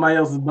back in somebody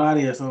else's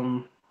body or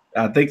something.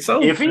 I think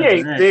so. If he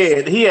ain't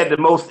dead, he had the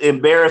most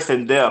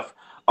embarrassing death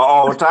of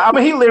all time.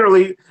 I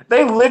mean,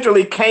 they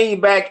literally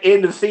came back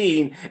in the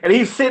scene, and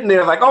he's sitting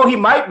there like, oh, he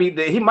might be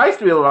dead. He might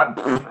still alive.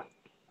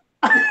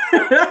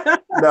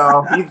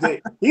 No, he's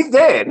dead. He's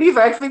dead. He's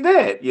actually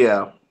dead.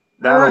 Yeah.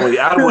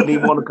 I wouldn't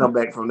even want to come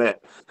back from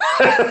that.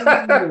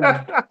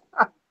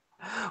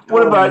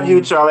 What about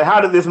you, Charlie?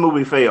 How did this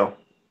movie fail?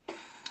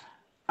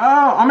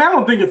 I mean, I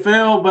don't think it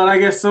failed, but I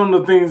guess some of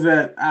the things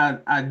that I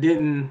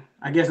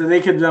guess that they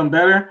could have done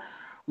better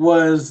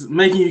was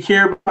making you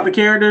care about the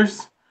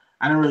characters.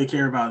 I didn't really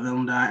care about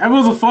them dying. It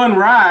was a fun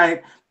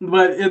ride,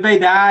 but if they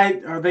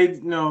died or if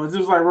it was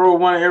like Rogue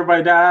One and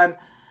everybody died,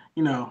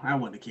 I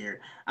wouldn't have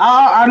cared.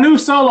 I knew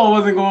Solo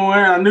wasn't going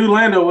nowhere. I knew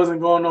Lando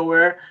wasn't going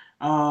nowhere.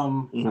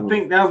 I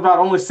think that was about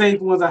the only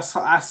safe ones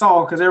I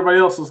saw because everybody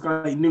else was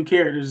like new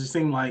characters. It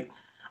seemed like,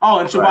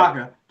 and Chewbacca.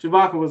 Right.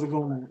 Chewbacca wasn't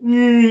going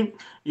there.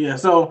 Yeah,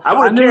 so I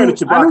would have cared if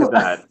Chewbacca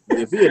died.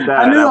 If he had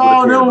died, I knew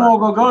all of them weren't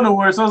gonna go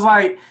nowhere. So it's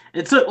like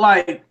it took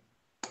like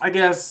I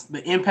guess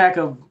the impact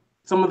of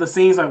some of the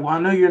scenes. Like, well, I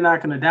know you're not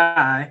gonna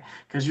die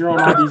because you're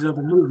on all these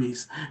other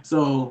movies.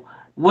 So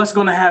what's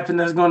gonna happen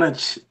that's gonna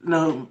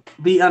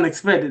be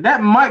unexpected?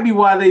 That might be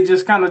why they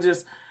just kind of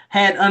just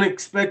had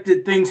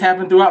unexpected things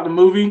happen throughout the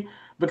movie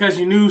because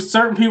you knew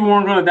certain people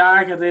weren't going to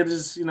die because they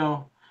just,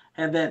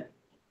 had that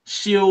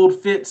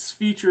shield fits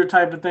future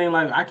type of thing.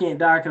 Like, I can't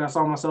die because I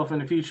saw myself in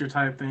the future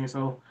type thing.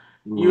 So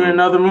you in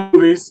other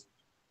movies,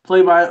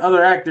 played by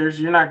other actors,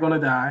 you're not going to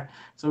die.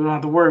 So we don't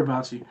have to worry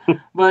about you.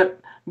 But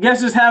I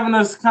guess just having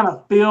us kind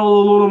of feel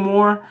a little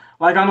more.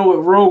 Like, I know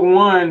with Rogue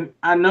One,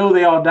 I know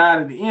they all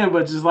died at the end,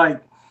 but just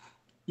like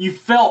you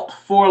felt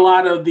for a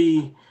lot of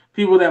the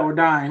people that were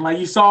dying. Like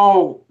you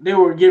saw they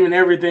were giving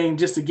everything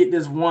just to get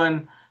this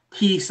one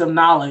piece of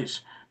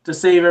knowledge to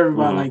save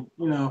everybody.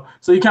 Like,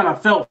 so you kind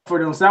of felt for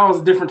them. So that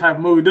was a different type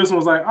of movie. This one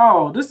was like,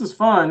 oh, this is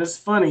fun. This is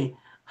funny.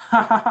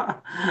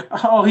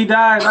 Oh, he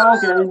died. Oh,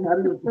 okay.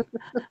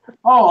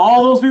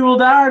 All those people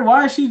died.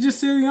 Why is she just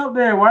sitting up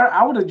there? Why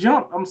I would have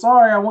jumped. I'm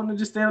sorry. I wouldn't have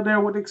just stayed up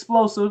there with the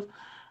explosive.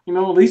 At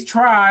least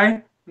try.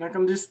 I'm not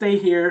gonna just stay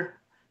here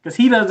because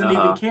he doesn't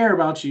even care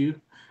about you.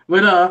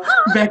 But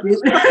Beckett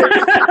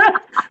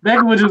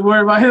was just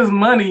worried about his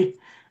money.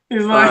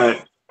 He's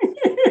like,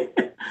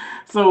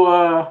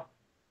 So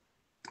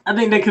I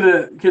think they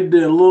could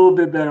do a little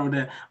bit better with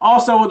that.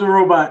 Also with the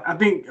robot, I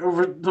think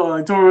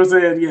like Toro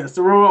said, yes,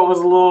 the robot was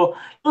a little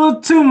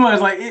too much.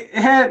 Like it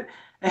had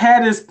it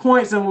had its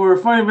points that were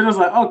funny, but it was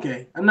like,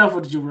 okay, enough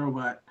with you,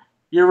 robot.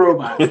 You're a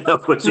robot.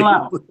 Chill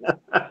out.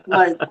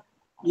 Like,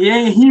 you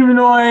ain't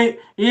humanoid.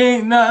 You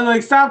ain't nothing.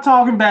 Like, stop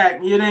talking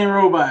back. You ain't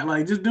robot.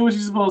 Like, just do what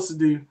you're supposed to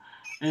do.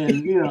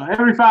 And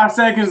every 5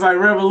 seconds, like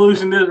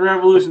revolution this,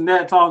 revolution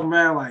that, talking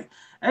about. Like,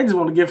 I just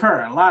want to give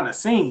her a lot of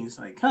scenes.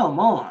 Like, come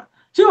on.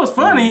 She was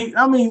funny.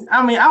 I mean,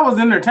 I was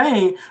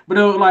entertained, but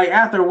it was like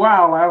after a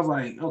while, I was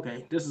like,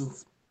 okay, this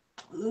is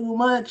a little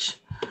much.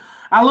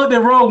 I looked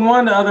at Rogue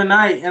One the other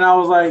night, and I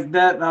was like,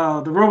 that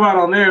the robot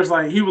on there is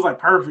like, he was like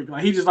perfect.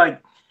 Like, he just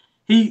like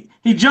he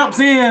jumps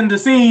in the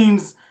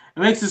scenes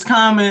and makes his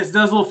comments,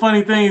 does little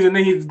funny things, and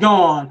then he's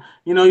gone.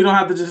 You don't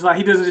have to just like,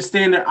 he doesn't just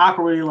stand there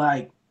awkwardly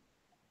like,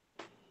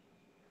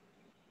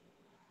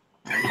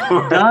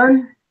 are you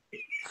done?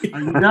 Are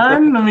you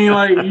done? I mean,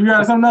 like, you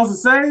got something else to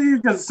say?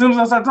 Because as soon as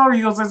I start talking,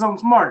 you're gonna say something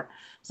smart.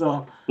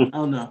 So I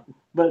don't know,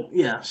 but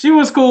yeah, she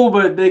was cool,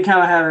 but they kind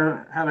of had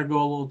her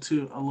go a little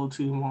too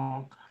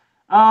long.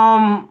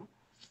 I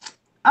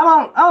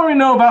don't really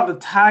know about the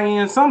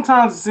tie-in.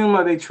 Sometimes it seems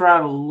like they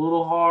tried a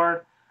little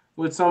hard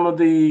with some of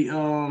the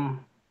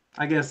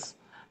I guess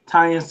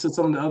tie-ins to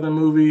some of the other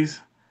movies,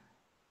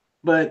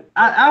 but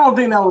I don't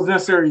think that was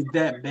necessarily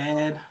that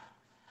bad.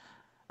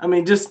 I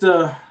mean, just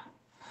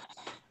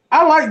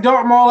I like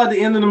Darth Maul at the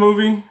end of the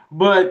movie,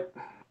 but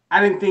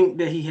I didn't think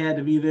that he had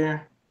to be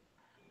there.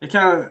 It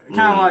kind of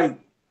like,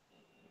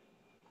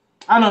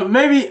 I don't know,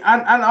 maybe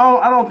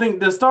I don't think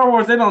the Star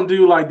Wars, they don't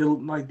do like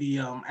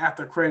the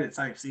after credit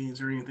type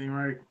scenes or anything,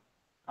 right?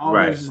 All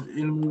right. Just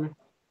in the movie.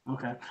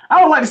 Okay,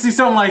 I would like to see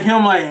something like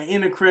him, like an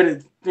end of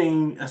credit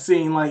thing, a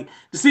scene like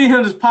to see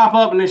him just pop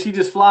up and then she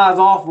just flies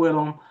off with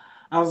him.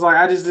 I was like,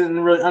 I just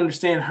didn't really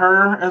understand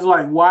her as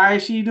like, why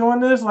is she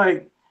doing this?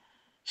 Like,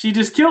 she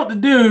just killed the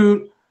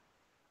dude.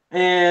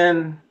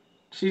 And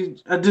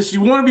does she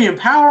want to be in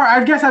power?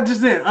 I guess I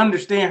just didn't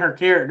understand her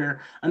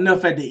character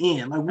enough at the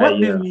end. Like, what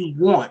do you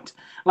want?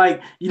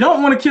 Like, you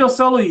don't want to kill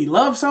Solo. You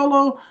love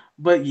Solo,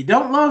 but you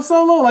don't love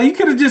Solo. Like, you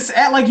could have just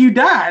act like you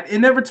died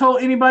and never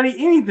told anybody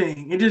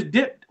anything and just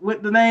dipped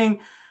with the name,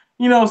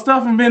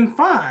 stuff and been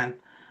fine.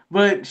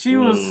 But she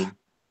was a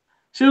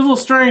little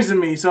strange to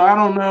me. So I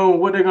don't know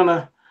what they're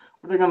gonna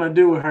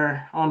do with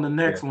her on the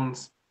next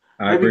ones.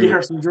 Maybe get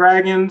her some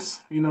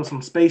dragons.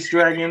 Some space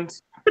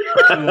dragons.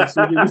 That's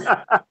my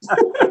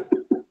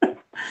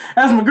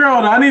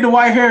girl though. I need the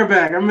white hair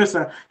back. I miss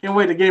her. Can't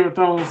wait till Game of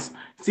Thrones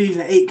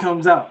season 8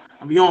 comes out.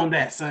 I'm beyond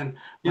that, son.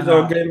 She's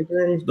on Game of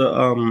Thrones.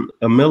 The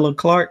Emilia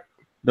Clarke,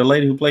 the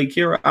lady who played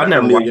Kira. I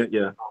never watched it.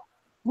 Yeah.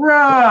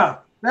 Bruh,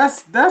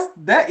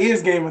 that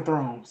is Game of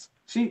Thrones.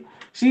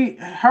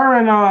 Her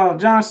and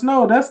Jon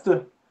Snow. That's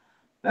the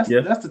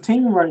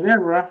team right there,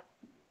 bruh.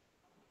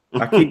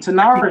 I keep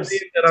Tanaris.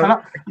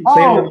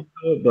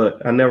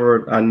 But I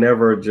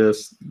never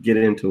just get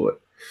into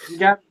it. You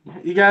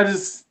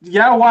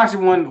gotta watch it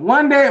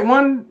one day,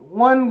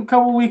 one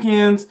couple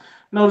weekends.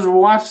 Just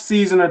watch a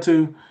season or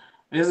two.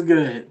 It's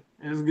good.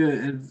 It's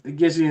good. It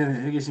gets you in.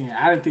 It gets you in.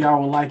 I didn't think I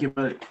would like it,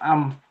 but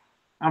I'm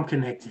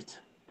connected.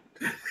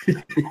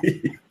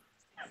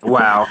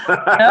 Wow.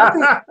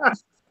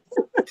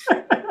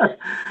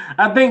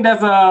 I think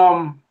that's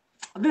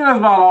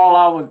about all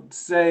I would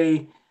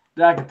say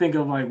that I can think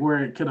of, like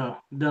where it could have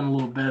done a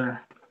little better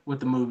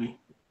with the movie.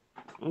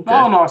 Okay. But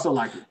I don't know, I still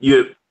like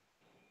it.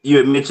 You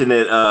had mentioned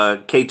that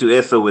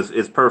K2SO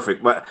is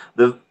perfect, but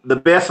the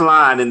best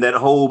line in that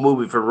whole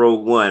movie for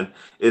Rogue One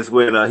is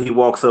when he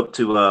walks up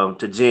to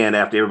Jyn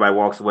after everybody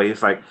walks away.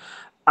 It's like,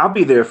 "I'll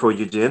be there for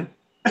you, Jyn."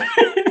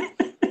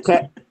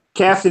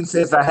 Cassian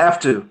says, "I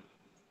have to."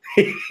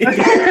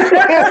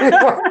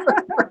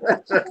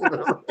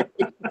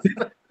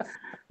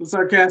 The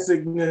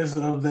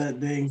sarcasticness of that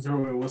dang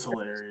droid was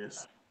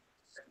hilarious.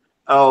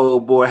 Oh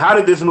boy, how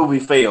did this movie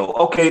fail?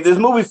 Okay, this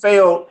movie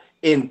failed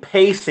in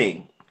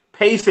pacing.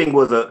 Pacing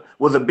was a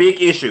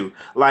big issue.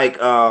 Like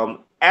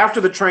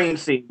after the train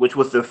scene, which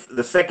was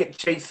the second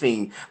chase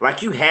scene,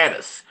 like you had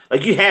us.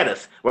 Like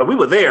we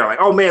were there. Like,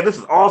 oh man, this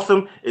is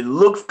awesome. It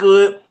looks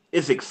good.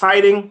 It's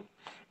exciting.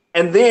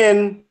 And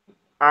then,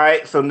 all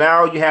right, so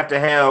now you have to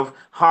have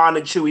Han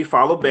and Chewie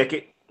follow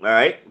Beckett. All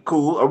right,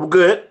 cool. I'm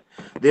good.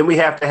 Then we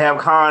have to have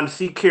Han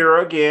see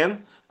Kira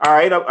again. All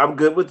right, I'm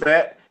good with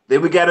that.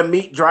 Then we got to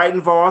meet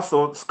Dryden Voss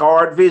or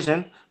Scarred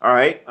Vision. All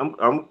right,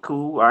 I'm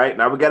cool. All right,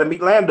 now we got to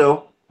meet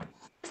Lando.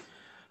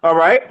 All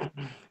right.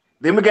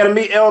 Then we got to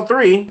meet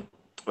L3.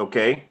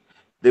 Okay.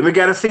 Then we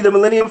got to see the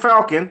Millennium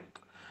Falcon.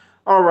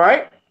 All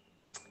right.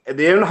 And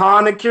then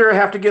Han and Kira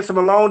have to get some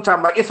alone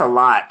time. Like, it's a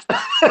lot.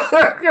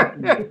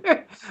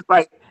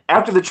 Like,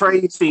 after the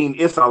train scene,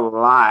 it's a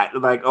lot.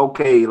 Like,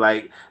 okay,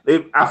 like,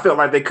 I felt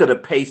like they could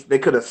have paced, they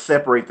could have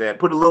separated that,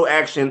 put a little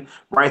action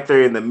right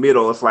there in the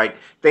middle. It's like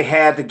they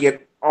had to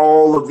get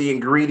all of the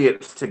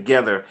ingredients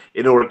together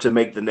in order to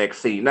make the next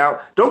scene.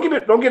 Now, don't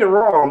get it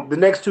wrong. The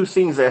next two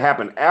scenes that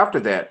happened after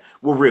that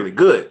were really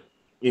good.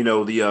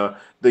 the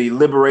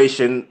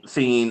liberation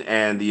scene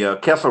and the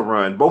Kessel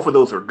Run. Both of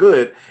those are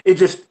good. It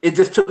just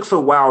took so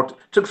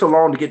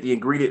long to get the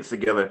ingredients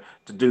together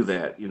to do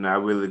that. I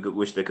really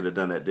wish they could have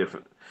done that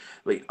differently.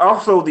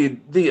 Also,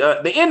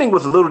 the ending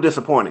was a little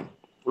disappointing.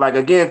 Like,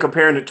 again,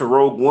 comparing it to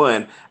Rogue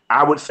One,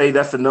 I would say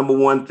that's the number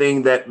one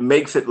thing that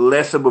makes it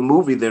less of a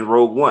movie than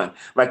Rogue One.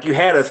 Like, you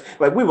had us,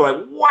 like, we were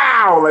like,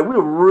 wow, like, we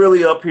were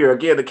really up here.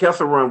 Again, the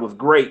Kessel Run was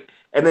great.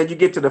 And then you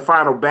get to the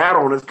final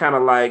battle, and it's kind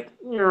of like,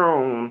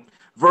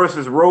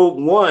 versus Rogue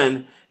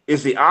One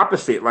is the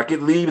opposite. Like,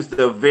 it leaves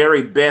the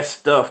very best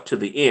stuff to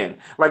the end.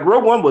 Like,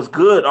 Rogue One was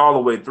good all the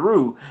way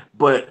through,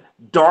 but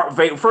Darth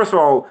Vader, first of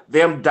all,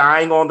 them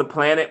dying on the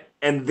planet,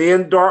 and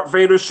then Darth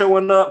Vader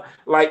showing up,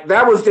 like,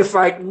 that was just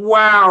like,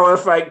 wow.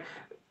 It's like,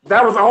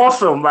 that was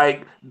awesome.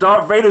 Like,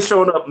 Darth Vader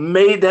showing up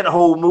made that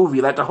whole movie.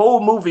 Like, the whole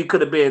movie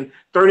could have been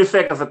 30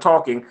 seconds of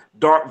talking,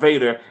 Darth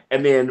Vader,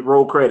 and then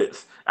roll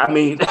credits. I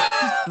mean,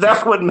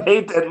 that's what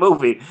made that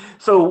movie.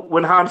 So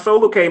when Han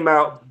Solo came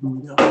out,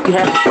 he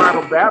had the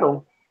final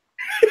battle.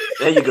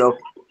 There you go.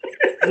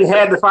 You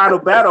had the final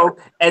battle,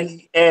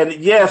 and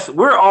yes,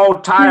 we're all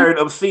tired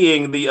of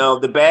seeing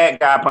the bad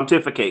guy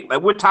pontificate.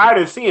 Like, we're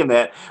tired of seeing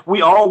that.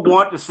 We all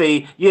want to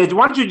say, yeah,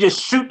 why don't you just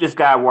shoot this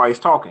guy while he's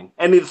talking?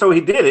 And so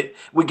he did it.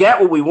 We got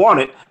what we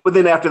wanted, but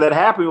then after that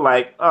happened, we were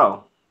like,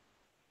 oh,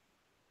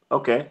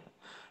 okay,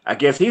 I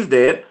guess he's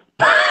dead.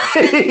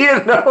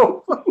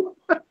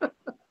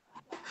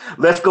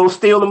 Let's go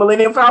steal the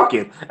Millennium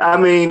Falcon. I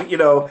mean,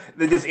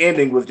 this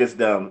ending was just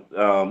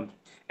dumb.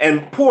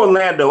 And poor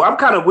Lando, I'm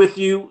kind of with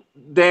you,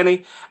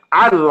 Danny.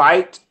 I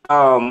liked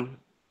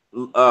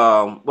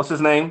what's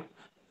his name?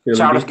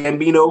 Childish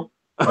Gambino,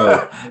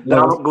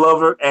 Donald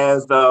Glover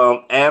as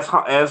Lando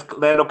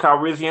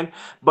Calrissian,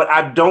 but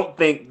I don't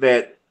think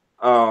that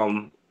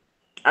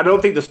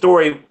the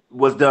story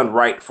was done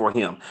right for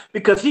him,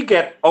 because he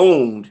got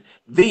owned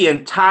the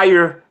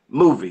entire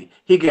movie.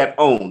 He got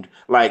owned.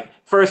 Like,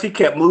 first he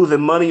kept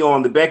losing money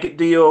on the Beckett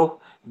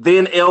deal,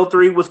 then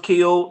L3 was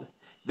killed,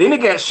 then he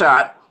got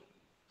shot.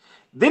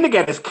 Then he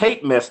got his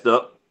cape messed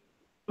up.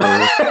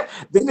 Then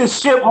his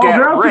ship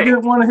got wrecked.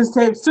 Took one of his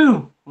capes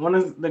too.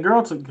 The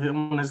girl took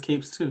one of his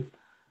capes too.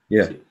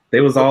 Yeah, they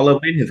was all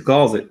up in his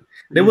closet.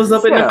 They was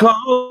up in the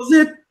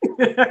closet.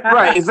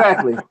 Right,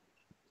 exactly.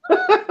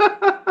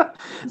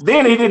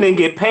 Then he didn't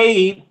get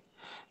paid.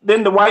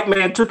 Then the white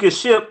man took his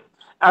ship.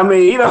 I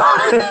mean,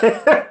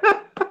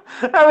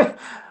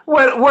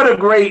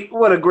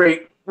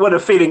 what a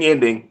fitting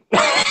ending.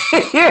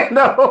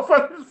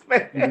 For this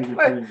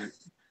man.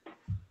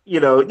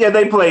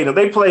 They played him.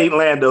 They played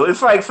Lando.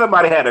 It's like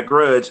somebody had a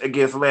grudge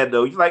against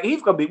Lando. He's like,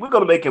 we're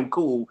gonna make him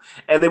cool,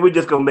 and then we're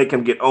just gonna make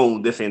him get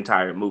owned this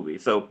entire movie.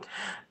 So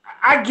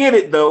I get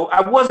it though.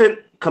 I wasn't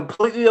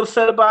completely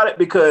upset about it,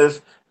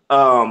 because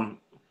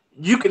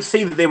you could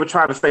see that they were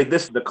trying to say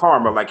this is the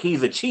karma, like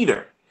he's a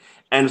cheater.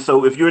 And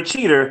so if you're a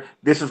cheater,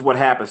 this is what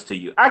happens to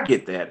you. I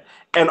get that.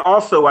 And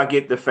also I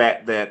get the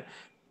fact that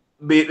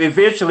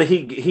eventually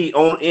he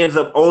ends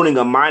up owning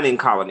a mining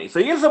colony. So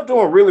he ends up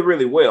doing really,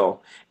 really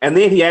well. And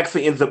then he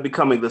actually ends up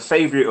becoming the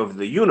savior of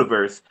the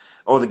universe,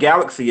 or the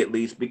galaxy at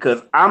least,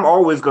 because I'm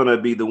always going to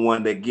be the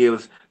one that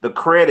gives the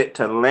credit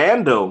to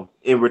Lando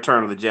in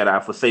Return of the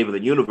Jedi for saving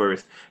the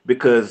universe,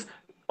 because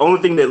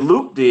only thing that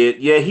Luke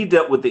did, yeah, he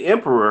dealt with the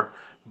Emperor,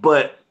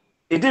 but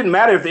it didn't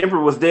matter if the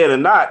Emperor was dead or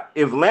not.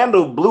 If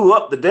Lando blew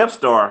up the Death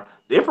Star,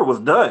 the Emperor was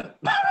done.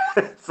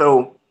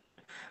 So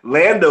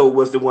Lando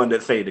was the one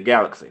that saved the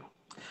galaxy.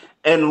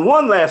 And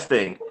one last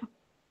thing,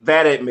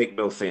 that didn't make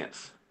no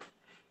sense.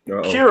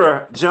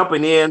 Kira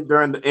jumping in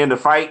in the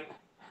fight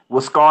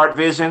with scarred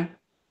vision,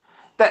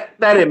 that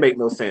didn't make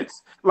no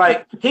sense.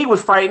 Like, he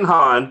was fighting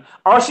Han.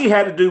 All she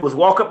had to do was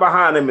walk up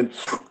behind him and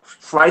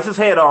slice his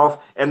head off,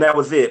 and that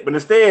was it. But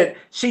instead,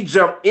 she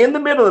jumped in the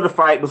middle of the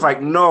fight, was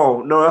like,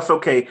 no, that's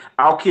okay.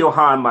 I'll kill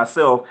Han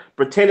myself.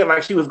 Pretended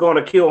like she was going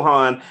to kill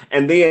Han,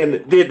 and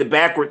then did the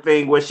backward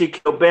thing where she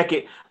killed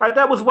Beckett. Like,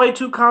 that was way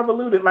too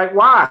convoluted. Like,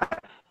 why?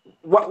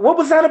 What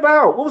was that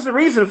about? What was the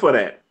reason for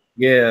that?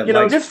 Yeah.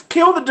 Just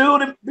kill the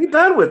dude and be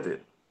done with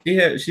it.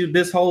 Yeah,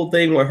 this whole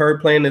thing with her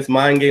playing this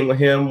mind game with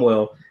him.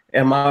 Well,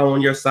 am I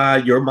on your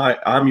side?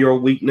 I'm your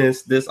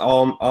weakness. This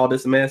all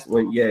this mess.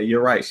 When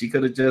you're right. She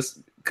could have just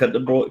cut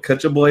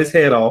your boy's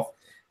head off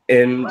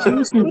and go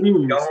on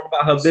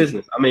about her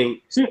business. I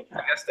mean,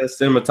 I guess that's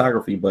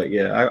cinematography, but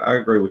yeah, I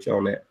agree with you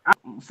on that.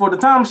 For the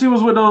time she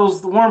was with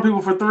those warm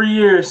people for 3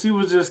 years, she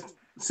was just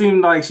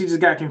seemed like she just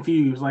got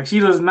confused. Like, she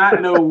does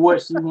not know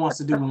what she wants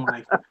to do in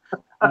life.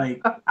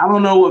 Like, I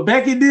don't know what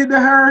Beckett did to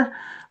her,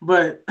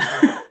 but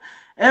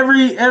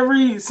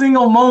every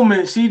single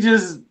moment she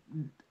just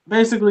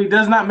basically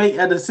does not make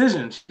a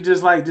decision. She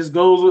just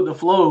goes with the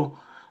flow.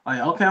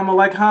 Like, okay, I'm gonna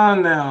like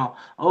Han now.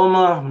 Oh,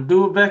 I'm gonna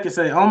do what Beckett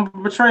say. I'm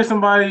gonna betray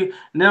somebody,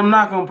 and then I'm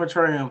not gonna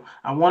betray him.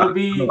 I want to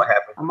be.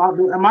 Am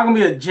I gonna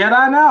be a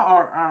Jedi now,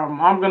 or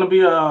I'm gonna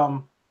be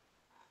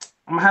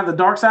I'm gonna have the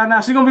dark side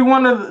now. She's gonna be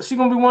one of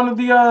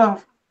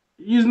the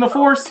using the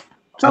Force,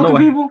 choking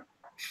people.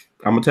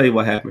 I'm gonna tell you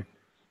what happened.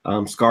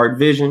 Scarred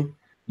Vision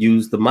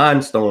used the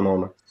Mind Stone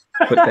on her.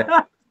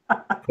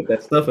 put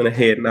that stuff in her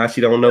head. Now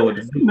she don't know what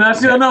to do. Now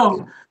she'll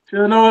know.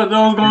 She'll know what's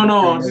going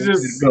on. She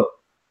just, Go.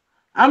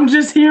 I'm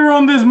just here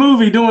on this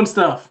movie doing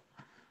stuff.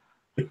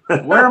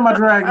 Where are my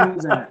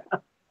dragons at?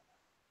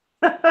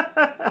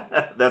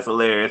 That's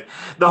hilarious.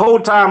 The whole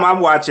time I'm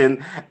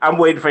watching, I'm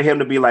waiting for him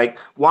to be like,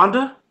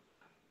 Wanda,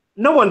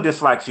 no one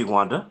dislikes you,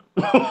 Wanda.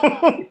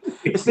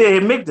 It's their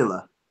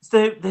amygdala.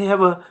 They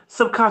have a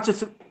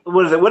subconscious,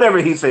 what is it? Whatever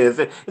he says.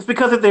 It's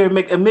because of their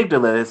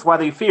amygdala. It's why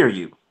they fear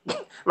you.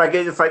 Like,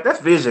 it's like, that's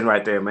Vision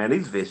right there, man.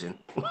 He's Vision.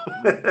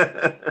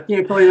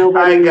 Can't play nobody. All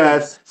right,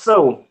 guys.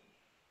 So,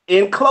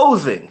 in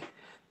closing,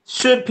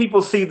 should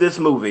people see this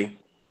movie?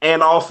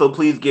 And also,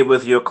 please give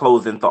us your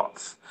closing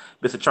thoughts.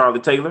 Mr. Charlie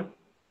Taylor?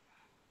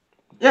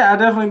 Yeah, I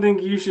definitely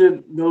think you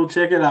should go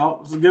check it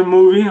out. It's a good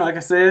movie, like I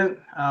said.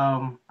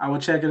 I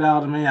would check it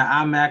out. I mean,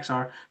 IMAX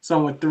or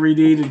some with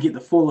 3D to get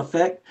the full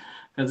effect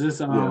because it's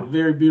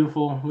very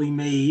beautifully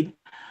made.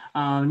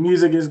 The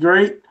music is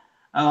great,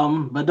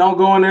 but don't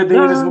go in there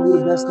thinking it's going to be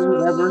the best thing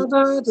ever.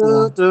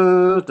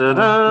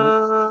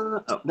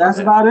 So, that's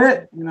about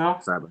it. You know,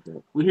 sorry about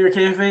that. We here at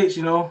KFH,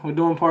 you know, we're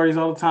doing parties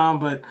all the time,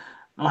 but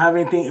don't have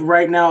anything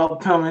right now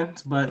upcoming.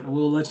 But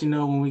we'll let you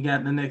know when we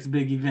got the next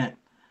big event.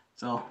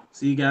 So,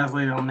 see you guys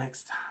later on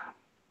next time.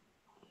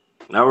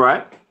 All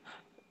right.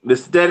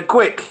 Mr. Daddy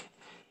Quick,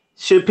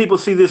 should people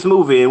see this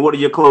movie, and what are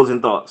your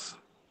closing thoughts?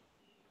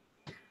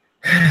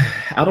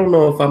 I don't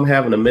know if I'm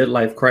having a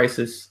midlife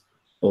crisis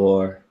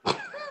or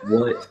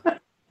what,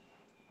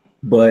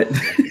 but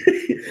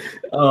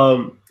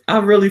I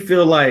really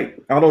feel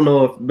like, I don't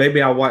know if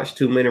maybe I watched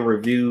too many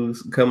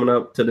reviews coming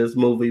up to this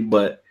movie,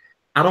 but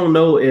I don't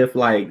know if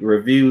like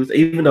reviews,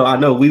 even though I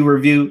know we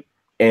review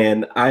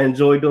and I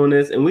enjoy doing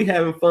this and we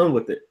having fun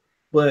with it,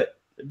 but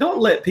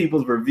don't let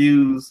people's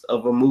reviews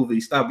of a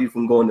movie stop you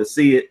from going to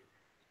see it.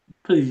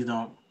 Please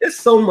don't. There's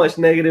so much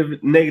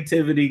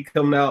negativity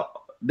coming out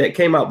that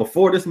came out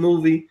before this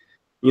movie.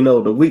 You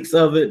know, the weeks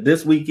of it,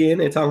 this weekend,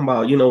 they're talking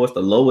about, you know, it's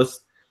the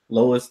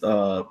lowest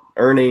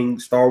earning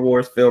Star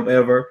Wars film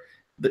ever.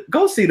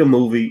 Go see the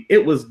movie.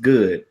 It was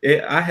good.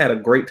 I had a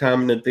great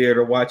time in the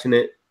theater watching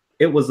it.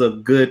 It was a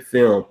good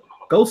film.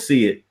 Go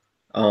see it.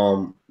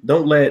 Don't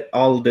let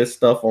all of this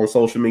stuff on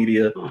social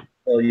media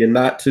tell you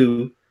not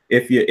to.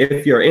 If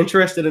you're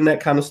interested in that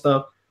kind of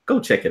stuff, go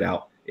check it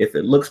out. If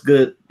it looks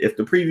good, if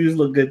the previews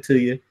look good to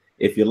you,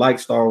 if you like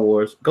Star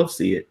Wars, go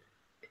see it.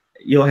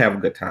 You'll have a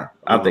good time.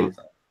 I think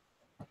so.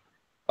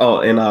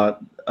 Oh, and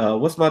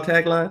what's my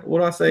tagline? What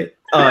do I say?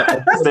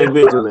 Stay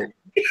vigilant.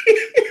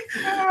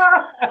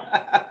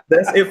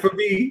 That's it for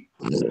me.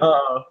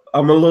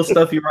 I'm a little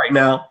stuffy right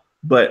now,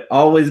 but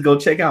always go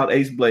check out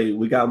Ace Blade.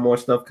 We got more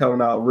stuff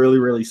coming out really,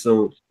 really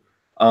soon.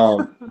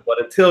 But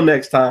until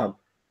next time,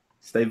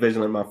 stay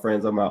vigilant, my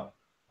friends. I'm out.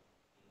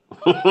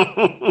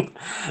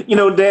 You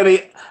know,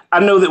 Danny, I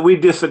know that we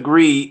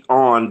disagree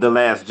on The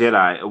Last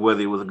Jedi,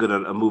 whether it was a good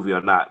a movie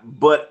or not,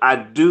 but I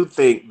do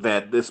think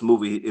that this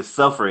movie is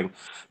suffering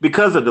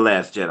because of The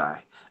Last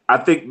Jedi. I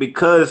think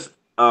because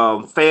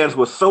fans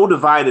were so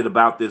divided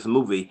about this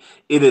movie,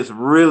 it has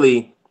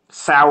really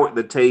soured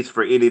the taste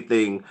for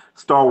anything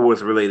Star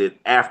Wars related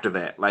after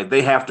that. Like,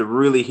 they have to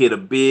really hit a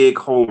big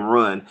home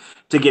run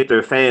to get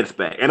their fans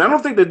back. And I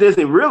don't think that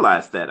Disney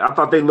realized that. I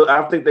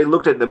think they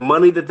looked at the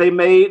money that they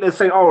made and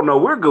say, "Oh no,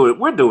 we're good.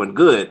 We're doing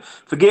good.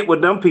 Forget what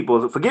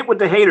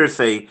the haters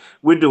say.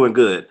 We're doing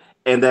good."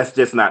 And that's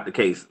just not the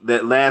case.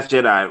 That Last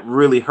Jedi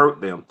really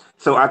hurt them.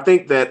 So I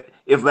think that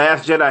if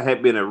Last Jedi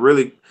had been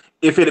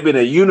if it had been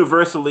a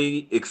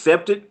universally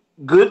accepted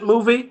good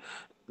movie,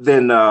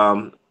 then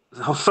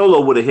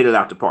Solo would have hit it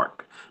out the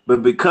park.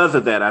 But because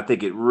of that, I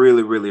think it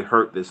really, really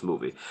hurt this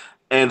movie.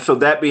 And so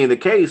that being the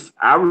case,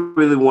 I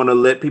really want to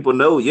let people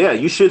know, yeah,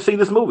 you should see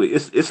this movie.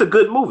 It's a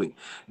good movie.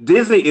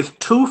 Disney is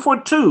 2 for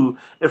 2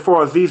 as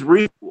far as these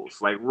requels.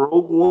 Like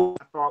Rogue One,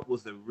 I thought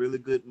was a really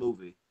good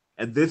movie.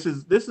 And this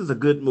is a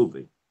good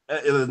movie.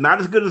 It is not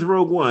as good as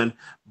Rogue One,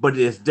 but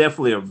it's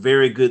definitely a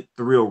very good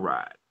thrill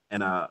ride.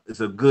 And it's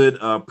a good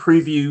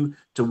preview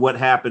to what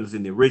happens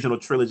in the original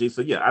trilogy.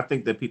 So yeah, I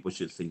think that people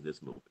should see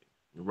this movie.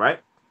 Right?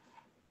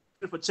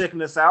 Thank you for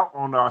checking us out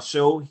on our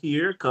show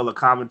here, Color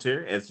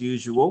Commentary, as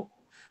usual.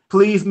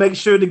 Please make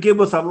sure to give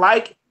us a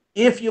like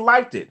if you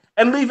liked it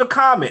and leave a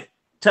comment.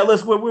 Tell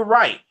us where we're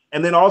right,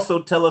 and then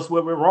also tell us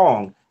where we're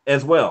wrong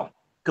as well,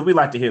 because we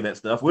like to hear that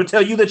stuff. We'll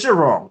tell you that you're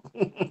wrong.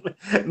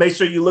 Make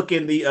sure you look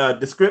in the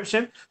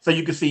description so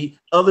you can see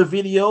other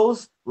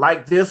videos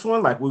like this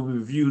one, like we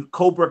reviewed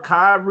Cobra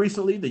Kai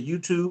recently, the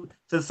YouTube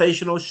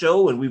sensational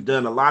show, and we've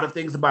done a lot of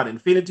things about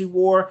Infinity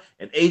War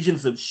and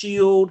Agents of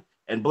S.H.I.E.L.D.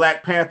 and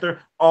Black Panther,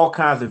 all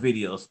kinds of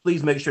videos.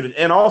 Please make sure to,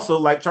 and also,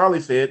 like Charlie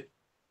said,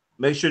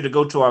 make sure to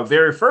go to our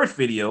very first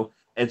video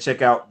and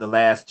check out The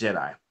Last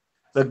Jedi.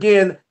 So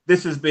again,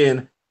 this has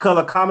been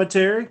Color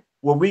Commentary,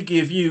 where we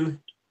give you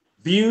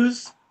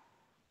views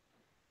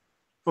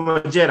from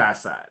a Jedi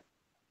side.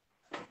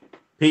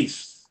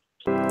 Peace.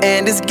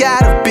 And it's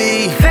gotta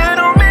be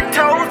Cinnamon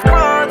Toast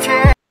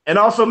Crunch. And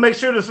also make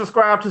sure to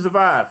subscribe to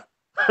Survive.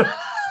 Toast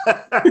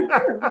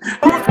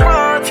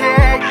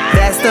Crunch.